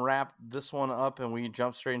ahead and wrap this one up and we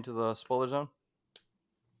jump straight into the spoiler zone?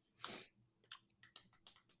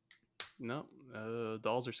 No,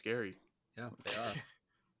 dolls are scary. Yeah, they are.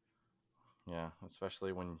 Yeah,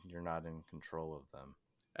 especially when you're not in control of them.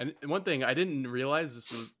 And one thing I didn't realize this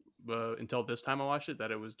was until this time I watched it,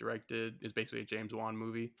 that it was basically a James Wan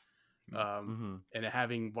movie. And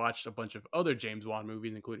having watched a bunch of other James Wan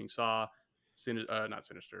movies, including Saw, not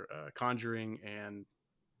Sinister, Conjuring, and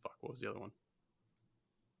what was the other one?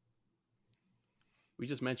 We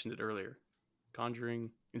just mentioned it earlier.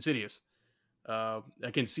 Conjuring, Insidious. I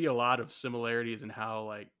can see a lot of similarities in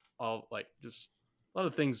how just a lot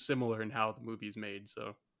of things similar in how the movie is made.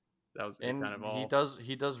 So that was kind of all.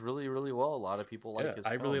 He does really, really well. A lot of people like his.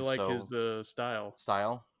 I really like his style.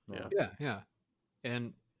 Yeah.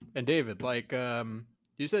 And David, like,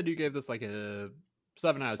 you said you gave this like a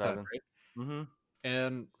 7 out of 10, right? Mm-hmm.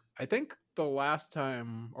 And I think the last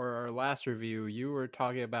time or our last review, you were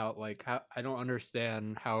talking about like how I don't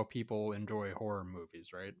understand how people enjoy horror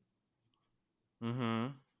movies, right?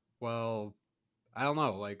 Mm-hmm. Well, I don't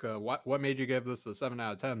know. Like, what made you give this a 7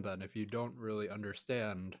 out of 10 then? If you don't really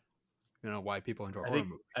understand, why people enjoy horror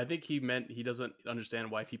movies. I think he meant he doesn't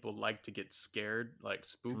understand why people like to get scared, like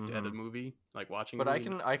spooked at a movie, like watching. But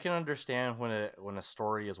I can understand when a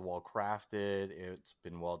story is well crafted, it's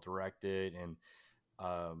been well directed, and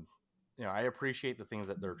I appreciate the things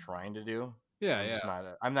that they're trying to do. Yeah,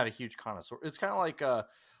 I'm not a huge connoisseur. It's kind of like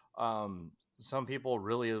some people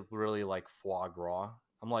really, really like foie gras.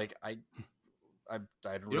 I'm like, I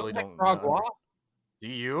really don't. Foie gras? Do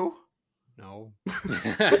you? No.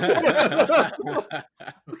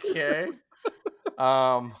 Okay.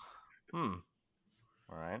 All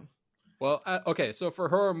right. Well, okay. So for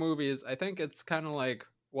horror movies, I think it's kind of like,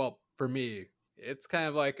 well, for me, it's kind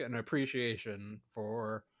of like an appreciation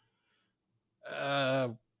for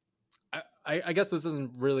I guess this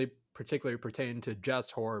doesn't really particularly pertain to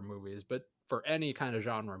just horror movies, but for any kind of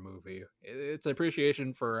genre movie, it's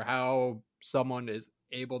appreciation for how someone is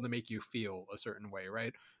able to make you feel a certain way,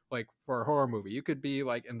 right? Like for a horror movie, you could be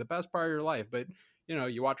like in the best part of your life, but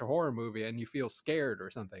you watch a horror movie and you feel scared or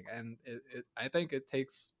something, and I think it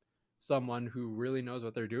takes someone who really knows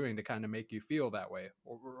what they're doing to kind of make you feel that way,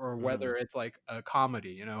 or whether it's like a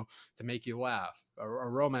comedy, to make you laugh, or a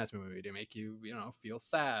romance movie to make you, feel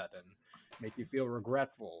sad and make you feel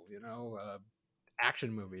regretful,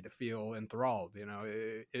 action movie to feel enthralled.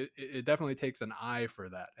 It definitely takes an eye for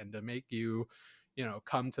that, and to make you,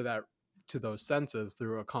 come to those senses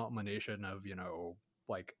through a culmination of,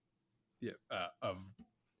 like,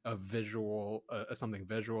 of visual, something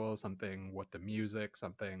visual, something with the music,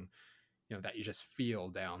 something, that you just feel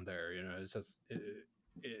down there. It's just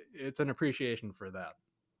it's an appreciation for that.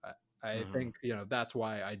 I think that's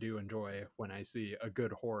why I do enjoy when I see a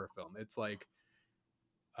good horror film. It's like,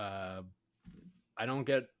 uh, I don't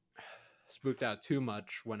get spooked out too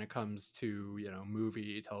much when it comes to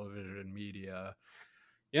movie, television, media.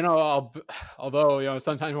 Although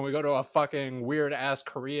sometimes when we go to a fucking weird ass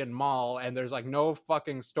Korean mall and there's like no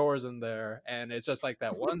fucking stores in there, and it's just like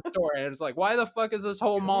that one store, and it's like, why the fuck is this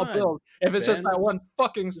whole Come mall on, built if it's just Ben. that Let's one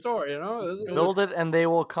fucking store? go Build it and they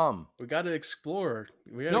will come. We got to explore.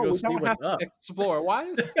 We got to No, go we see don't what's have to up. explore. Why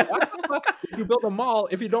the fuck would you build a mall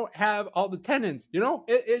if you don't have all the tenants?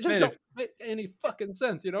 It just Man, don't make any fucking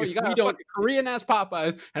sense. You if got we a don't, fucking Korean ass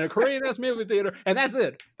Popeyes and a Korean ass movie theater, and that's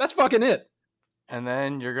it. That's fucking it. And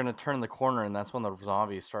then you're gonna turn the corner, and that's when the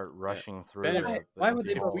zombies start rushing through Ben, the Why would empty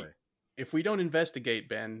they build? hallway. if we don't investigate,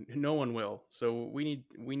 Ben, no one will. So we need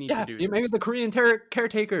to Yeah, do maybe this. the Korean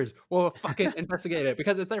caretakers will fucking investigate it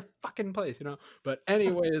because it's their fucking place. But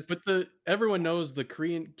anyways, But everyone knows the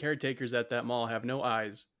Korean caretakers at that mall have no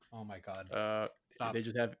eyes. oh my god, They stop.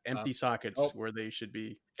 just have empty sockets Oh, where they should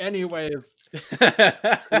be. anyways,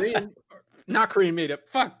 Korean, not Korean media.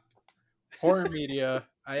 Fuck. Horror media,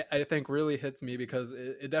 I think really hits me because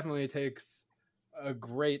it definitely takes a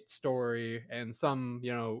great story and some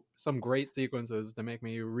great sequences to make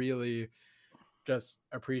me really just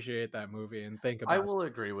appreciate that movie and think I about will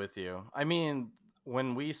agree with you. I mean,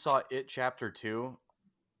 when we saw It Chapter 2,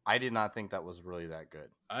 I did not think that was really that good.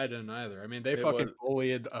 I didn't either. I mean, they It fucking was,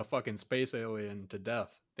 bullied a fucking space alien to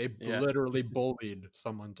death. They yeah, literally bullied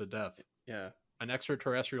someone to death. yeah, An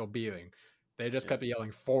extraterrestrial being. They just yeah, kept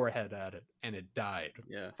yelling forehead at it, and it died.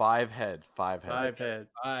 yeah. Five head. Five head.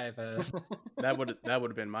 Five head. That would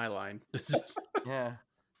have been my line. Yeah.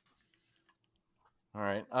 All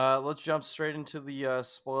right. Let's jump straight into the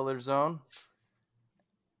spoiler zone.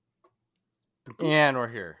 And we're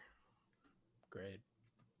here. Great.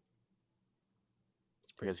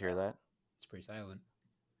 You guys hear that? It's pretty silent.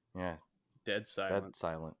 Yeah. Dead silent. Dead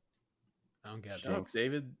silent. I don't get Shut up,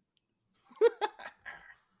 David.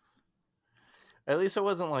 At least it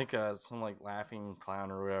wasn't like some like laughing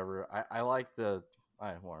clown or whatever. I like the.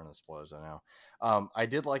 We're in the spoilers now. I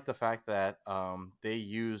did like the fact that they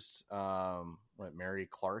used Mary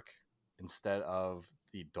Clark instead of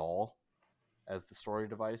the doll as the story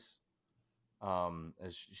device.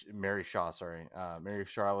 Mary Shaw, sorry. Mary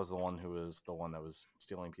Shaw was the one that was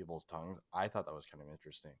stealing people's tongues. I thought that was kind of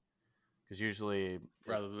interesting because usually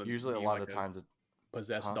a lot of times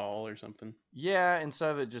possessed doll or something. Yeah,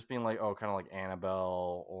 instead of it just being like, oh, kind of like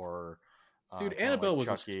Annabelle or dude, Annabelle like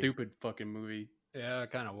was Chucky. a stupid fucking movie. Yeah,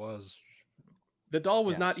 it kind of was. The doll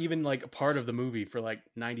was not even like a part of the movie for like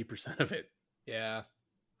 90% of it. Yeah,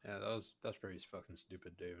 that's pretty fucking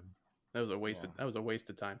stupid, dude. That was a waste. That was a waste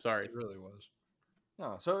of time. Sorry, it really was.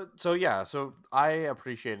 No, so I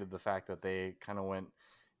appreciated the fact that they kind of went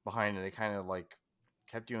behind it. They kind of like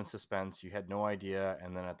kept you in suspense. You had no idea,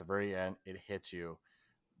 and then at the very end, it hits you.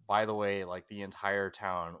 By the way, like the entire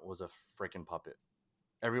town was a freaking puppet.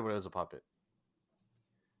 Everybody was a puppet,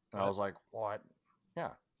 and I was like, "What?"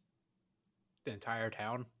 Yeah, the entire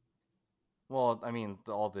town. Well, I mean,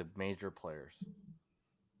 all the major players,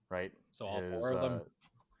 right? So all four of them.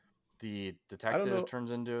 The detective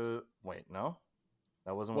turns into. Wait, no,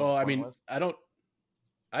 that wasn't. Well, what the I mean, was?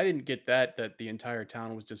 I didn't get that the entire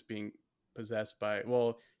town was just being possessed by.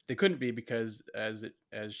 Well, they couldn't be because as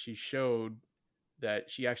she showed that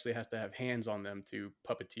she actually has to have hands on them to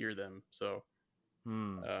puppeteer them. So,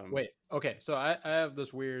 wait, okay. So I have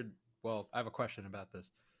this weird. Well, I have a question about this.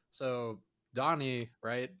 So Donnie,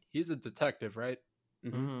 right? He's a detective, right?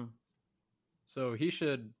 Mm-hmm. So he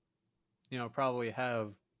should, probably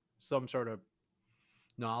have some sort of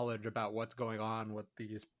knowledge about what's going on with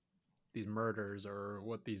these these murders or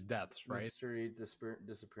what these deaths, right? Mystery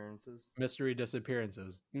disappearances. Mystery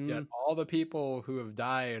disappearances. Yet Mm. all the people who have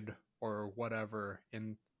died or whatever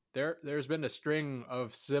in there's been a string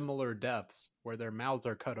of similar deaths where their mouths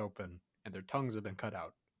are cut open and their tongues have been cut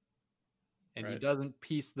out. And he Right. doesn't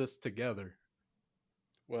piece this together.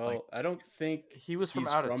 Well, I don't think He was from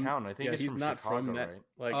he's out of town. I think yeah, he's from not Chicago, from that. right?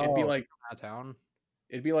 Like Oh, that town.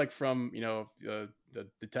 it'd be like from the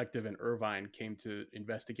detective in Irvine came to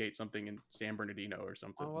investigate something in San Bernardino or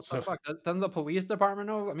something. Oh, what So the fuck? Doesn't the police department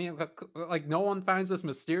know? I mean, like no one finds this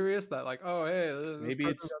mysterious that like, oh, hey, this maybe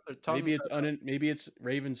person it's got their tongue cut out. maybe it's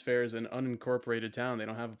Ravensfair is an unincorporated town. They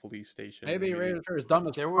don't have a police station. Maybe Ravenfair is dumb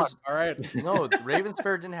as There fuck. was All right. no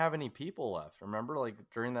Ravensfair didn't have any people left. Remember, like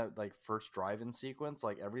during that like first drive-in sequence,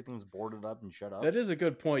 like everything's boarded up and shut up. That is a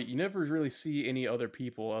good point. You never really see any other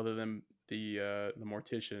people other than the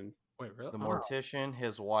mortician. Wait, really? The mortician,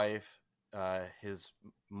 his wife, his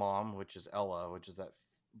mom, which is Ella, which is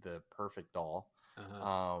the perfect doll,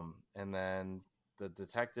 and then the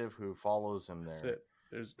detective who follows him there. That's it.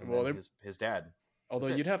 There's his dad.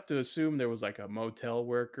 Although you'd have to assume there was like a motel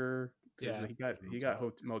worker because Yeah, he got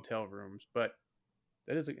motel rooms, but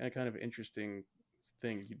that is a kind of interesting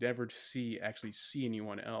thing. You never actually see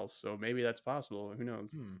anyone else, so maybe that's possible. Who knows?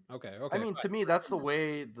 Okay. I mean, to me, that's the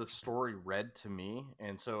way the story read to me.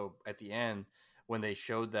 And so at the end, when they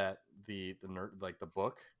showed that the nerd, like the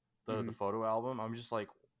book, the photo album, I'm just like,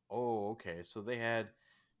 oh, okay. So they had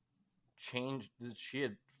changed. She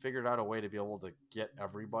had figured out a way to be able to get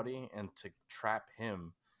everybody and to trap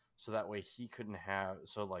him, so that way he couldn't have.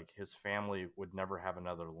 So like his family would never have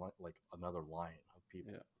another line of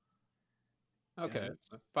people. Yeah. Okay,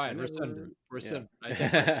 fine. Rescind. I take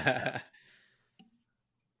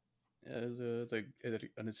Yeah, it's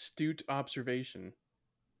an astute observation.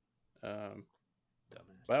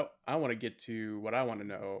 Well, I want to get to what I want to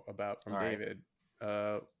know about from David.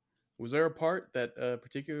 Was there a part that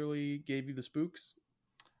particularly gave you the spooks?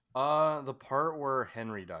 The part where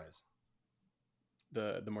Henry dies.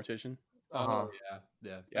 The mortician. Oh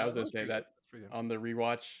yeah. I was gonna say that on the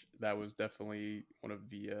rewatch. That was definitely one of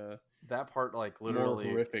the that part, like literally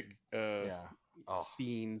more horrific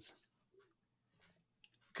scenes.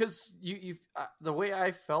 Because you the way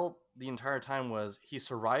I felt the entire time was he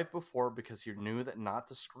survived before because he knew that not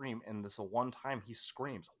to scream, and this one time he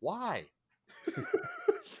screams. Why?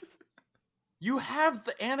 You have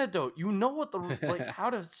the antidote. You know what how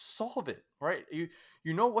to solve it, right?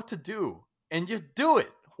 You know what to do, and you do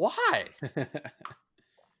it. Why?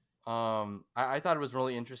 I thought it was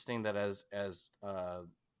really interesting that as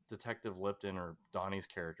Detective Lipton or Donnie's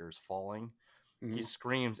character is falling, he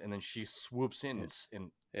screams and then she swoops in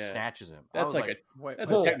and snatches him. That's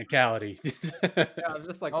a technicality. I'm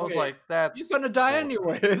just like, I was like, that's he's gonna die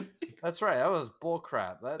anyways. That's right. That was bull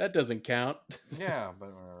crap. That doesn't count. Yeah, but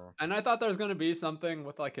and I thought there was gonna be something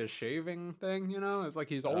with like his shaving thing. It's like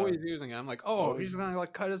he's always using it. I'm like, he's gonna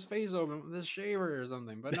like cut his face open with this shaver or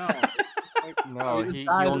something. But no, no,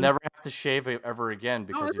 he'll never have to shave ever again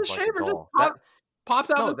because he's like a doll.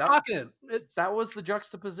 Pops out of the pocket. That was the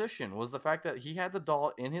juxtaposition, was the fact that he had the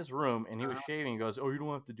doll in his room and he was shaving. He goes, "Oh, you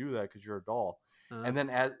don't have to do that because you're a doll." And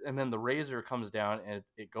then the razor comes down and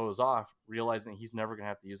it goes off, realizing that he's never gonna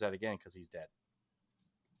have to use that again because he's dead.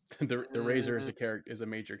 the razor is a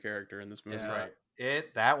major character in this movie. That's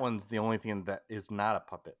right. That one's the only thing that is not a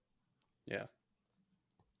puppet. Yeah.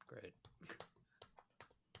 Great.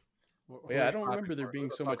 Yeah, I don't remember there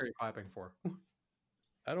being so much clapping for.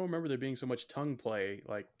 I don't remember there being so much tongue play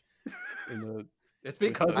like in the. It's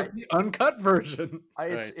because it's the uncut version.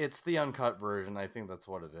 It's the uncut version. I think that's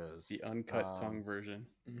what it is. The uncut tongue version.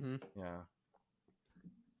 Mm-hmm. Yeah.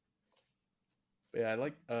 Yeah, I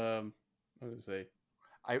like. What to say?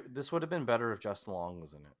 This would have been better if Justin Long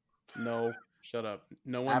was in it. No, shut up.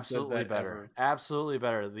 No one absolutely says that better. Ever. Absolutely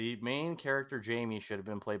better. The main character Jamie should have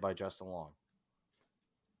been played by Justin Long.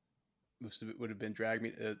 Would have been Drag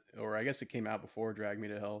Me, or I guess it came out before Drag Me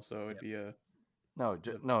to Hell, so it'd be a. No,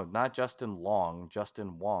 not Justin Long,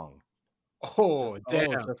 Justin Wong. Oh,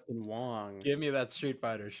 damn. Justin Wong. Give me that Street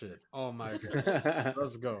Fighter shit. Oh my god.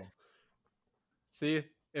 Let's go. See,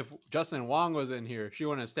 if Justin Wong was in here, she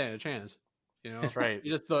wouldn't stand a chance. That's right.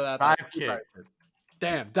 You just throw that dive kick.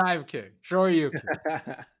 Damn, dive kick. Sure you can.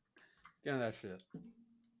 Give me that shit.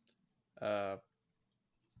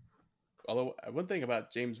 Although one thing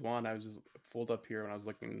about James Wan, I was just pulled up here when I was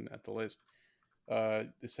looking at the list.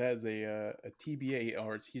 This has a TBA,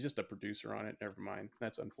 or he's just a producer on it. Never mind.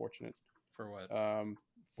 That's unfortunate. For what?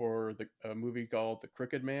 For a movie called The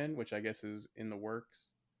Crooked Man, which I guess is in the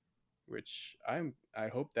works. Which I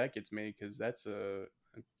hope that gets made because that's a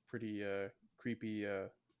pretty creepy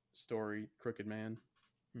story, Crooked Man.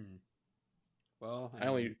 Well, I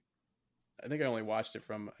think I only watched it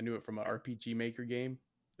from. I knew it from an RPG Maker game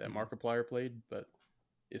that Markiplier played, but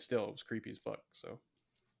it was creepy as fuck. So,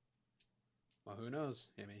 well, who knows?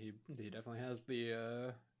 I mean, he definitely has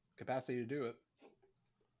the capacity to do it.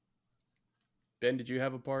 Ben, did you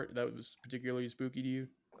have a part that was particularly spooky to you?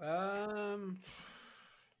 I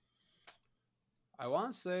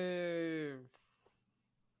want to say,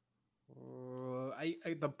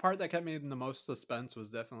 the part that kept me in the most suspense was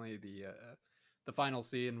definitely the final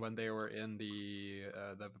scene when they were in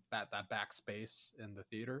that back space in the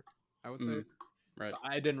theater. I would say. Right.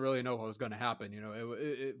 I didn't really know what was going to happen,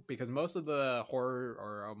 because most of the horror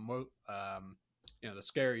or the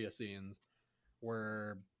scariest scenes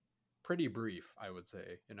were pretty brief. I would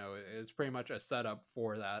say, it's pretty much a setup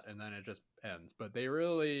for that, and then it just ends. But they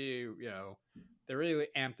really, they really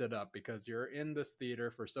amped it up because you're in this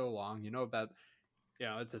theater for so long. You know that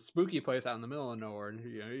it's a spooky place out in the middle of nowhere, and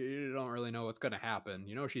you don't really know what's going to happen.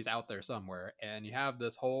 She's out there somewhere, and you have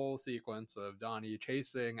this whole sequence of Donnie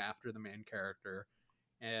chasing after the main character,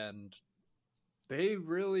 and they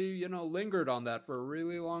really lingered on that for a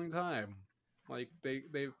really long time. Like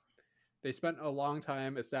they spent a long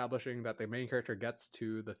time establishing that the main character gets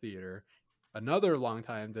to the theater, another long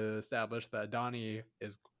time to establish that Donnie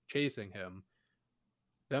is chasing him,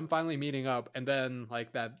 them finally meeting up, and then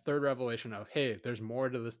like that third revelation of, hey, there's more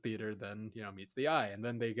to this theater than meets the eye. And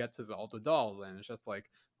then they get to all the dolls, and it's just like,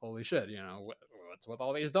 holy shit, what's with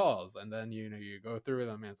all these dolls? And then you go through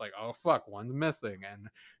them, and it's like, oh fuck, one's missing. And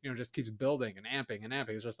just keeps building and amping and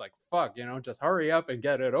amping. It's just like, fuck, just hurry up and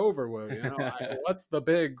get it over with. What's the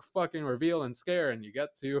big fucking reveal and scare? And you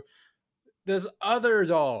get to this other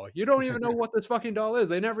doll. You don't even know what this fucking doll is.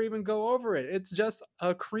 They never even go over it. It's just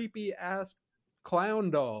a creepy ass clown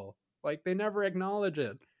doll. Like, they never acknowledge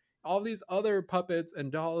it. All these other puppets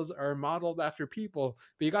and dolls are modeled after people,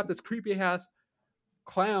 but you got this creepy ass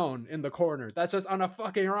clown in the corner that's just on a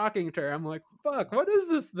fucking rocking chair. I'm like, fuck, what is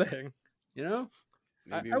this thing?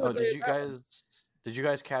 Maybe. I would say did you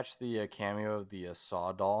guys catch the cameo of the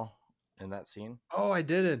Saw doll in that scene? Oh, I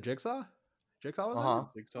didn't. Jigsaw was in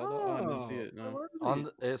it? Jigsaw doll? Oh, I didn't see it.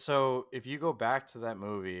 No. So if you go back to that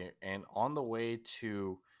movie, and on the way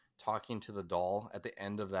to talking to the doll at the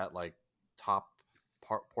end of that like top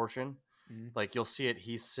portion, like you'll see it.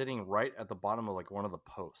 He's sitting right at the bottom of like one of the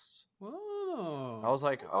posts. Oh, I was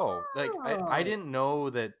like, oh, like I didn't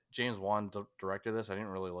know that James Wan directed this. I didn't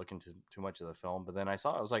really look into too much of the film, but then I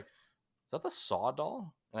saw it. I was like, is that the Saw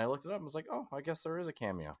doll? And I looked it up. I was like, oh, I guess there is a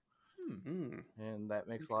cameo. And that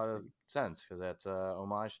makes a lot of sense because that's a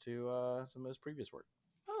homage to some of his previous work.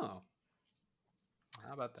 Oh,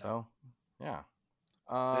 how about that? So, yeah.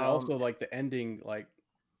 And also, like the ending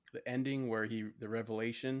where the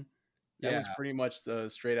revelation, that was pretty much the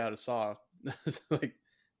straight out of Saw. Like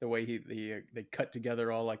the way they cut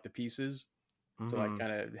together all like the pieces to like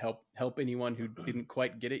kind of help anyone who didn't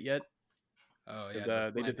quite get it yet. Oh yeah,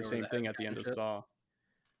 they did the same thing at the end of Saw.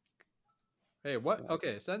 Hey, what?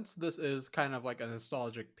 Okay, since this is kind of like a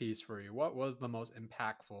nostalgic piece for you, what was the most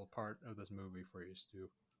impactful part of this movie for you, Stu?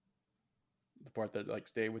 The part that like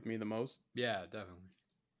stayed with me the most? Yeah, definitely.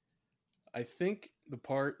 I think the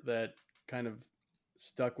part that kind of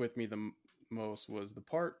stuck with me the most was the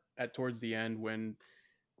part at towards the end when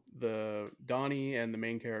the Donnie and the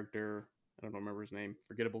main character, I don't remember his name,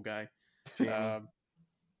 forgettable guy,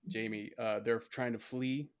 Jamie, they're trying to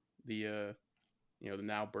flee the the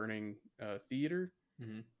now burning theater.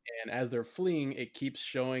 And as they're fleeing, it keeps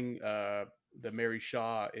showing the Mary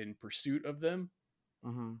Shaw in pursuit of them.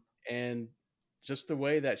 And just the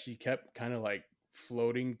way that she kept kind of like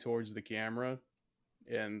floating towards the camera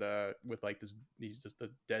and with like these just a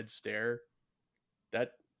dead stare,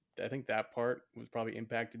 that I think that part was probably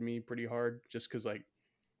impacted me pretty hard, just because like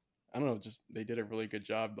I don't know, just they did a really good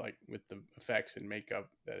job like with the effects and makeup,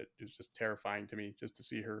 that it was just terrifying to me just to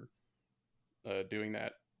see her doing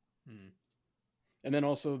that. And then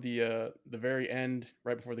also the very end,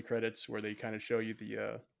 right before the credits, where they kind of show you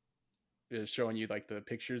showing you like the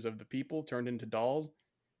pictures of the people turned into dolls.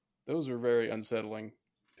 Those were very unsettling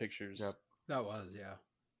pictures. Yep, that was, yeah.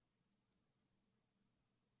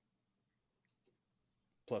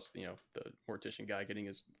 Plus, the mortician guy getting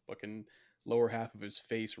his fucking lower half of his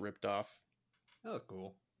face ripped off. That was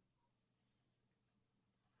cool.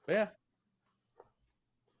 But yeah.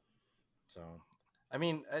 So, I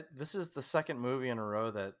mean, this is the second movie in a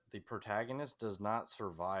row that the protagonist does not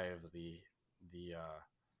survive the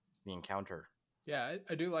encounter. Yeah,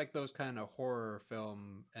 I do like those kind of horror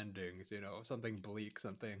film endings, something bleak,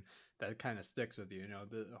 something that kind of sticks with you.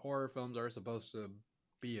 The horror films are supposed to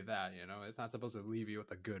be that, it's not supposed to leave you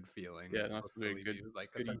with a good feeling. Yeah, it's not supposed to leave good, you like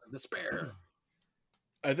a good sense of despair.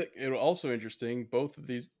 I think it was also interesting. Both of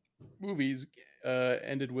these movies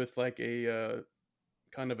ended with like a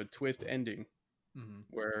kind of a twist ending,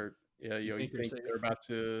 where you think they're about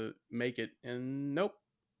to make it, and nope,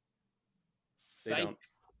 Psych. they don't.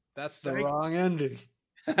 That's the wrong ending.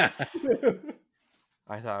 I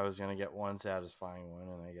thought I was gonna get one satisfying one,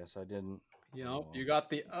 and I guess I didn't. You got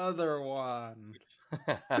the other one.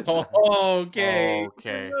 Okay.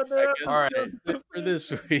 Okay. All right. For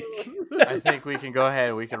this week, I think we can go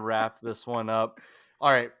ahead. We can wrap this one up.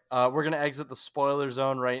 All right. We're gonna exit the spoiler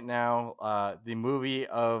zone right now. The movie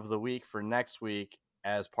of the week for next week,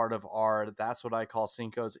 as part of our That's What I Call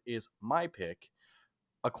Cinco's, is my pick.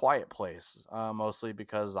 A Quiet Place, mostly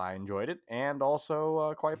because I enjoyed it, and also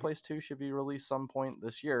A Quiet Place 2 should be released some point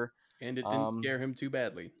this year. And it didn't scare him too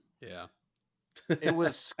badly. Yeah. It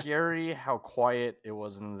was scary how quiet it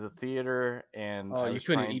was in the theater, and I was you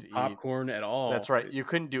couldn't trying eat to popcorn at all. That's right. You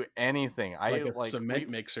couldn't do anything. Like a cement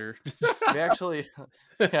mixer. We actually,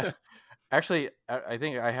 actually, I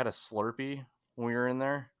think I had a Slurpee when we were in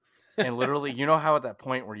there. And literally, you know how at that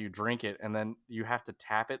point where you drink it and then you have to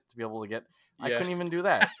tap it to be able to get... Yeah. I couldn't even do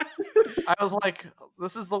that. I was like,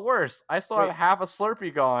 this is the worst. I still have half a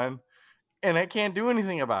Slurpee gone, and I can't do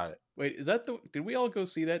anything about it. Wait, is that did we all go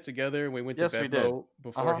see that together? We went to Bevmo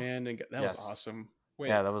beforehand, and that was awesome. Wait,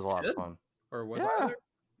 yeah, that was a lot of fun. Or was I there?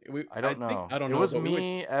 I don't know. I don't know. It was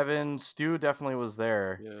me, Evan, Stu definitely was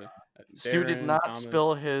there. Yeah. Stu did not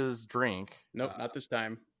spill his drink. Nope, not this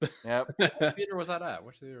time. Yep. What theater was that at?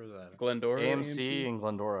 Which theater was that at? Glendora. AMC in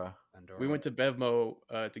Glendora. We went to Bevmo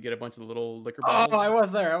to get a bunch of the little liquor bottles. Oh, I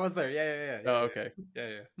was there. Yeah. Oh, okay.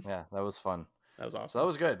 Yeah, that was fun. That was awesome. So that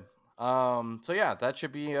was good. So yeah, that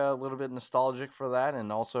should be a little bit nostalgic for that,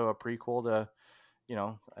 and also a prequel to,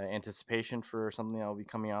 anticipation for something that will be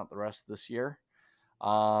coming out the rest of this year.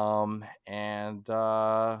 Yeah,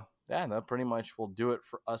 that pretty much will do it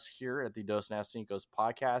for us here at the Dos and a Half Cinco's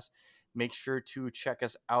podcast. Make sure to check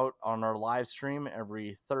us out on our live stream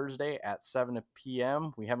every Thursday at 7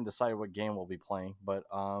 p.m. We haven't decided what game we'll be playing, but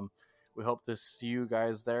we hope to see you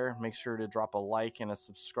guys there. Make sure to drop a like and a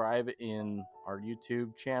subscribe in our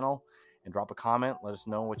YouTube channel, and drop a comment. Let us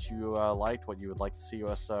know what you liked, what you would like to see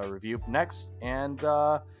us review next, and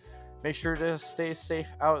make sure to stay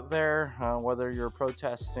safe out there, whether you're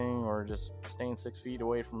protesting or just staying 6 feet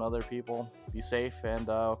away from other people. Be safe, and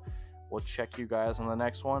we'll check you guys on the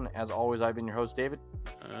next one. As always, I've been your host, David.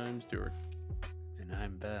 I'm Stuart. And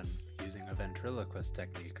I'm Ben, using a ventriloquist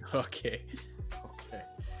technique. Okay.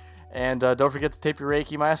 And don't forget to tape your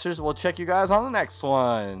Reiki Masters. We'll check you guys on the next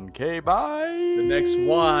one. Okay, bye. The next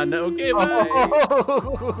one. Okay, bye.